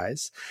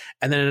otherwise.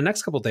 And then in the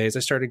next couple of days, I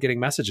started getting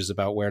messages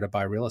about where to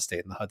buy real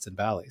estate in the Hudson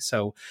Valley.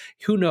 So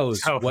who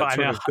knows what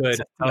sort of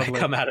good might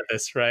come out of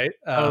this, right?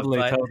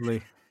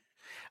 Totally.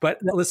 But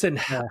listen,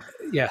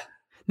 yeah.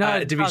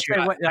 Demetri,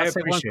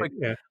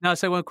 I'll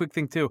say one quick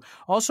thing too.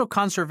 Also,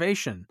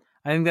 conservation.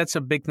 I think that's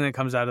a big thing that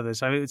comes out of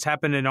this. I mean, it's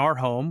happened in our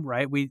home,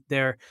 right? We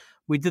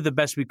did the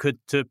best we could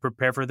to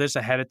prepare for this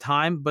ahead of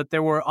time, but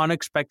there were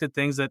unexpected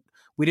things that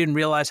we didn't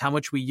realize how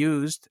much we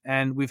used,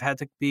 and we've had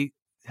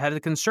to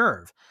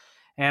conserve.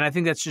 And I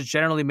think that's just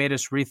generally made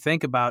us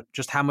rethink about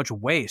just how much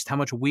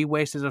we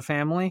waste as a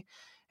family,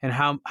 and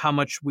how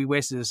much we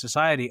waste as a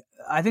society.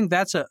 I think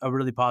that's a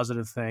really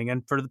positive thing.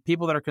 And for the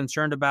people that are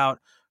concerned about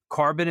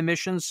carbon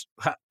emissions,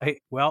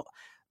 well,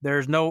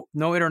 there's no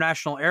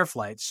international air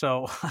flights.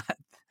 So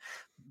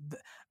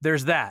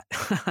there's that.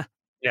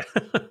 Yeah,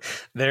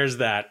 there's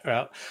that.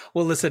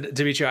 Well, listen,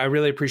 Demetri, I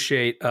really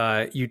appreciate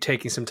you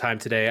taking some time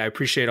today. I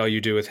appreciate all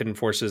you do with Hidden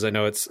Forces. I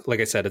know it's, like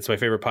I said, it's my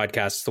favorite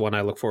podcast. It's the one I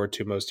look forward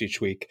to most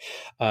each week.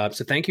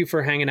 So thank you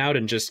for hanging out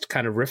and just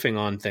kind of riffing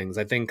on things.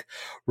 I think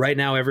right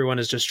now everyone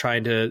is just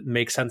trying to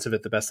make sense of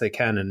it the best they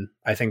can. And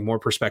I think more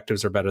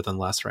perspectives are better than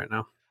less right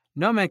now.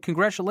 No, man,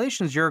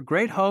 congratulations. You're a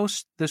great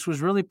host. This was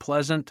really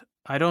pleasant.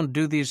 I don't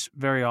do these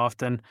very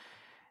often.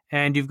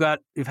 And you've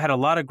had a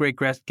lot of great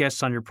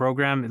guests on your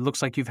program. It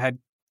looks like you've had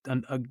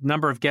a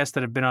number of guests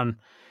that have been on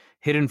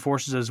Hidden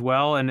Forces as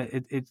well. And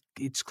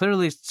it's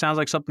clearly sounds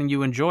like something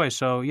you enjoy.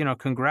 So,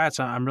 congrats.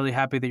 I'm really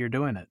happy that you're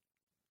doing it.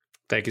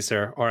 Thank you,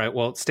 sir. All right.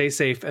 Well, stay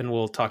safe and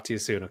we'll talk to you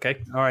soon.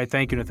 Okay. All right.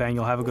 Thank you,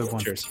 Nathaniel. Have a good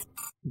one. Cheers.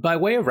 By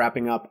way of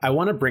wrapping up, I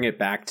want to bring it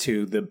back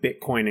to the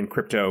Bitcoin and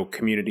crypto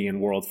community and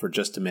world for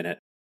just a minute.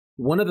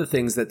 One of the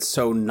things that's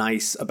so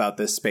nice about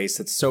this space,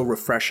 that's so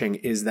refreshing,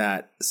 is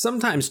that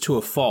sometimes to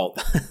a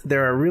fault,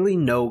 there are really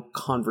no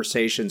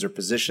conversations or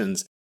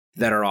positions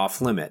that are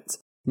off limits.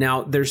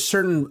 Now, there's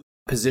certain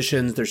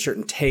positions, there's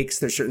certain takes,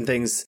 there's certain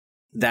things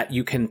that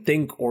you can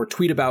think or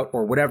tweet about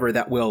or whatever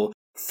that will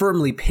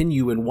firmly pin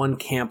you in one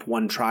camp,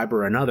 one tribe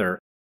or another.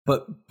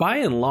 But by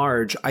and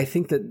large, I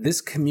think that this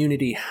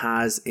community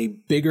has a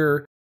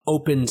bigger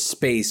open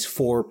space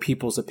for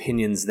people's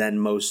opinions than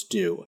most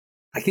do.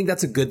 I think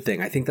that's a good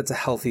thing. I think that's a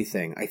healthy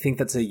thing. I think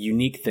that's a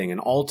unique thing, an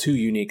all too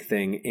unique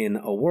thing in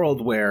a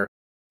world where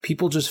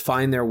people just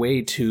find their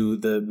way to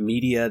the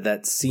media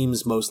that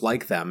seems most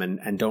like them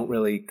and don't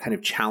really kind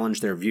of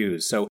challenge their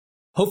views. So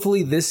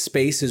hopefully this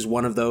space is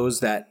one of those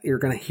that you're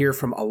going to hear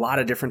from a lot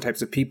of different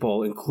types of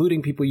people,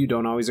 including people you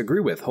don't always agree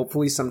with.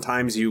 Hopefully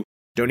sometimes you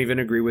don't even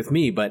agree with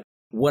me, but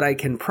what I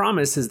can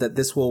promise is that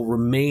this will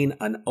remain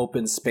an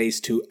open space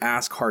to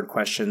ask hard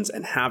questions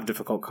and have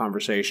difficult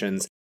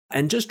conversations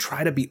and just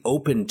try to be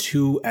open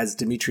to, as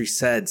Demetri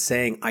said,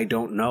 saying, I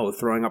don't know,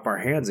 throwing up our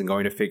hands and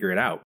going to figure it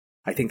out.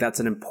 I think that's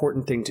an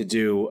important thing to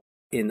do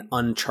in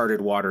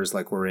uncharted waters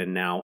like we're in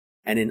now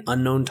and in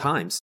unknown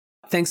times.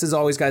 Thanks as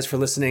always, guys, for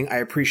listening. I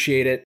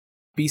appreciate it.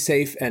 Be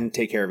safe and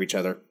take care of each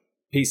other.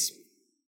 Peace.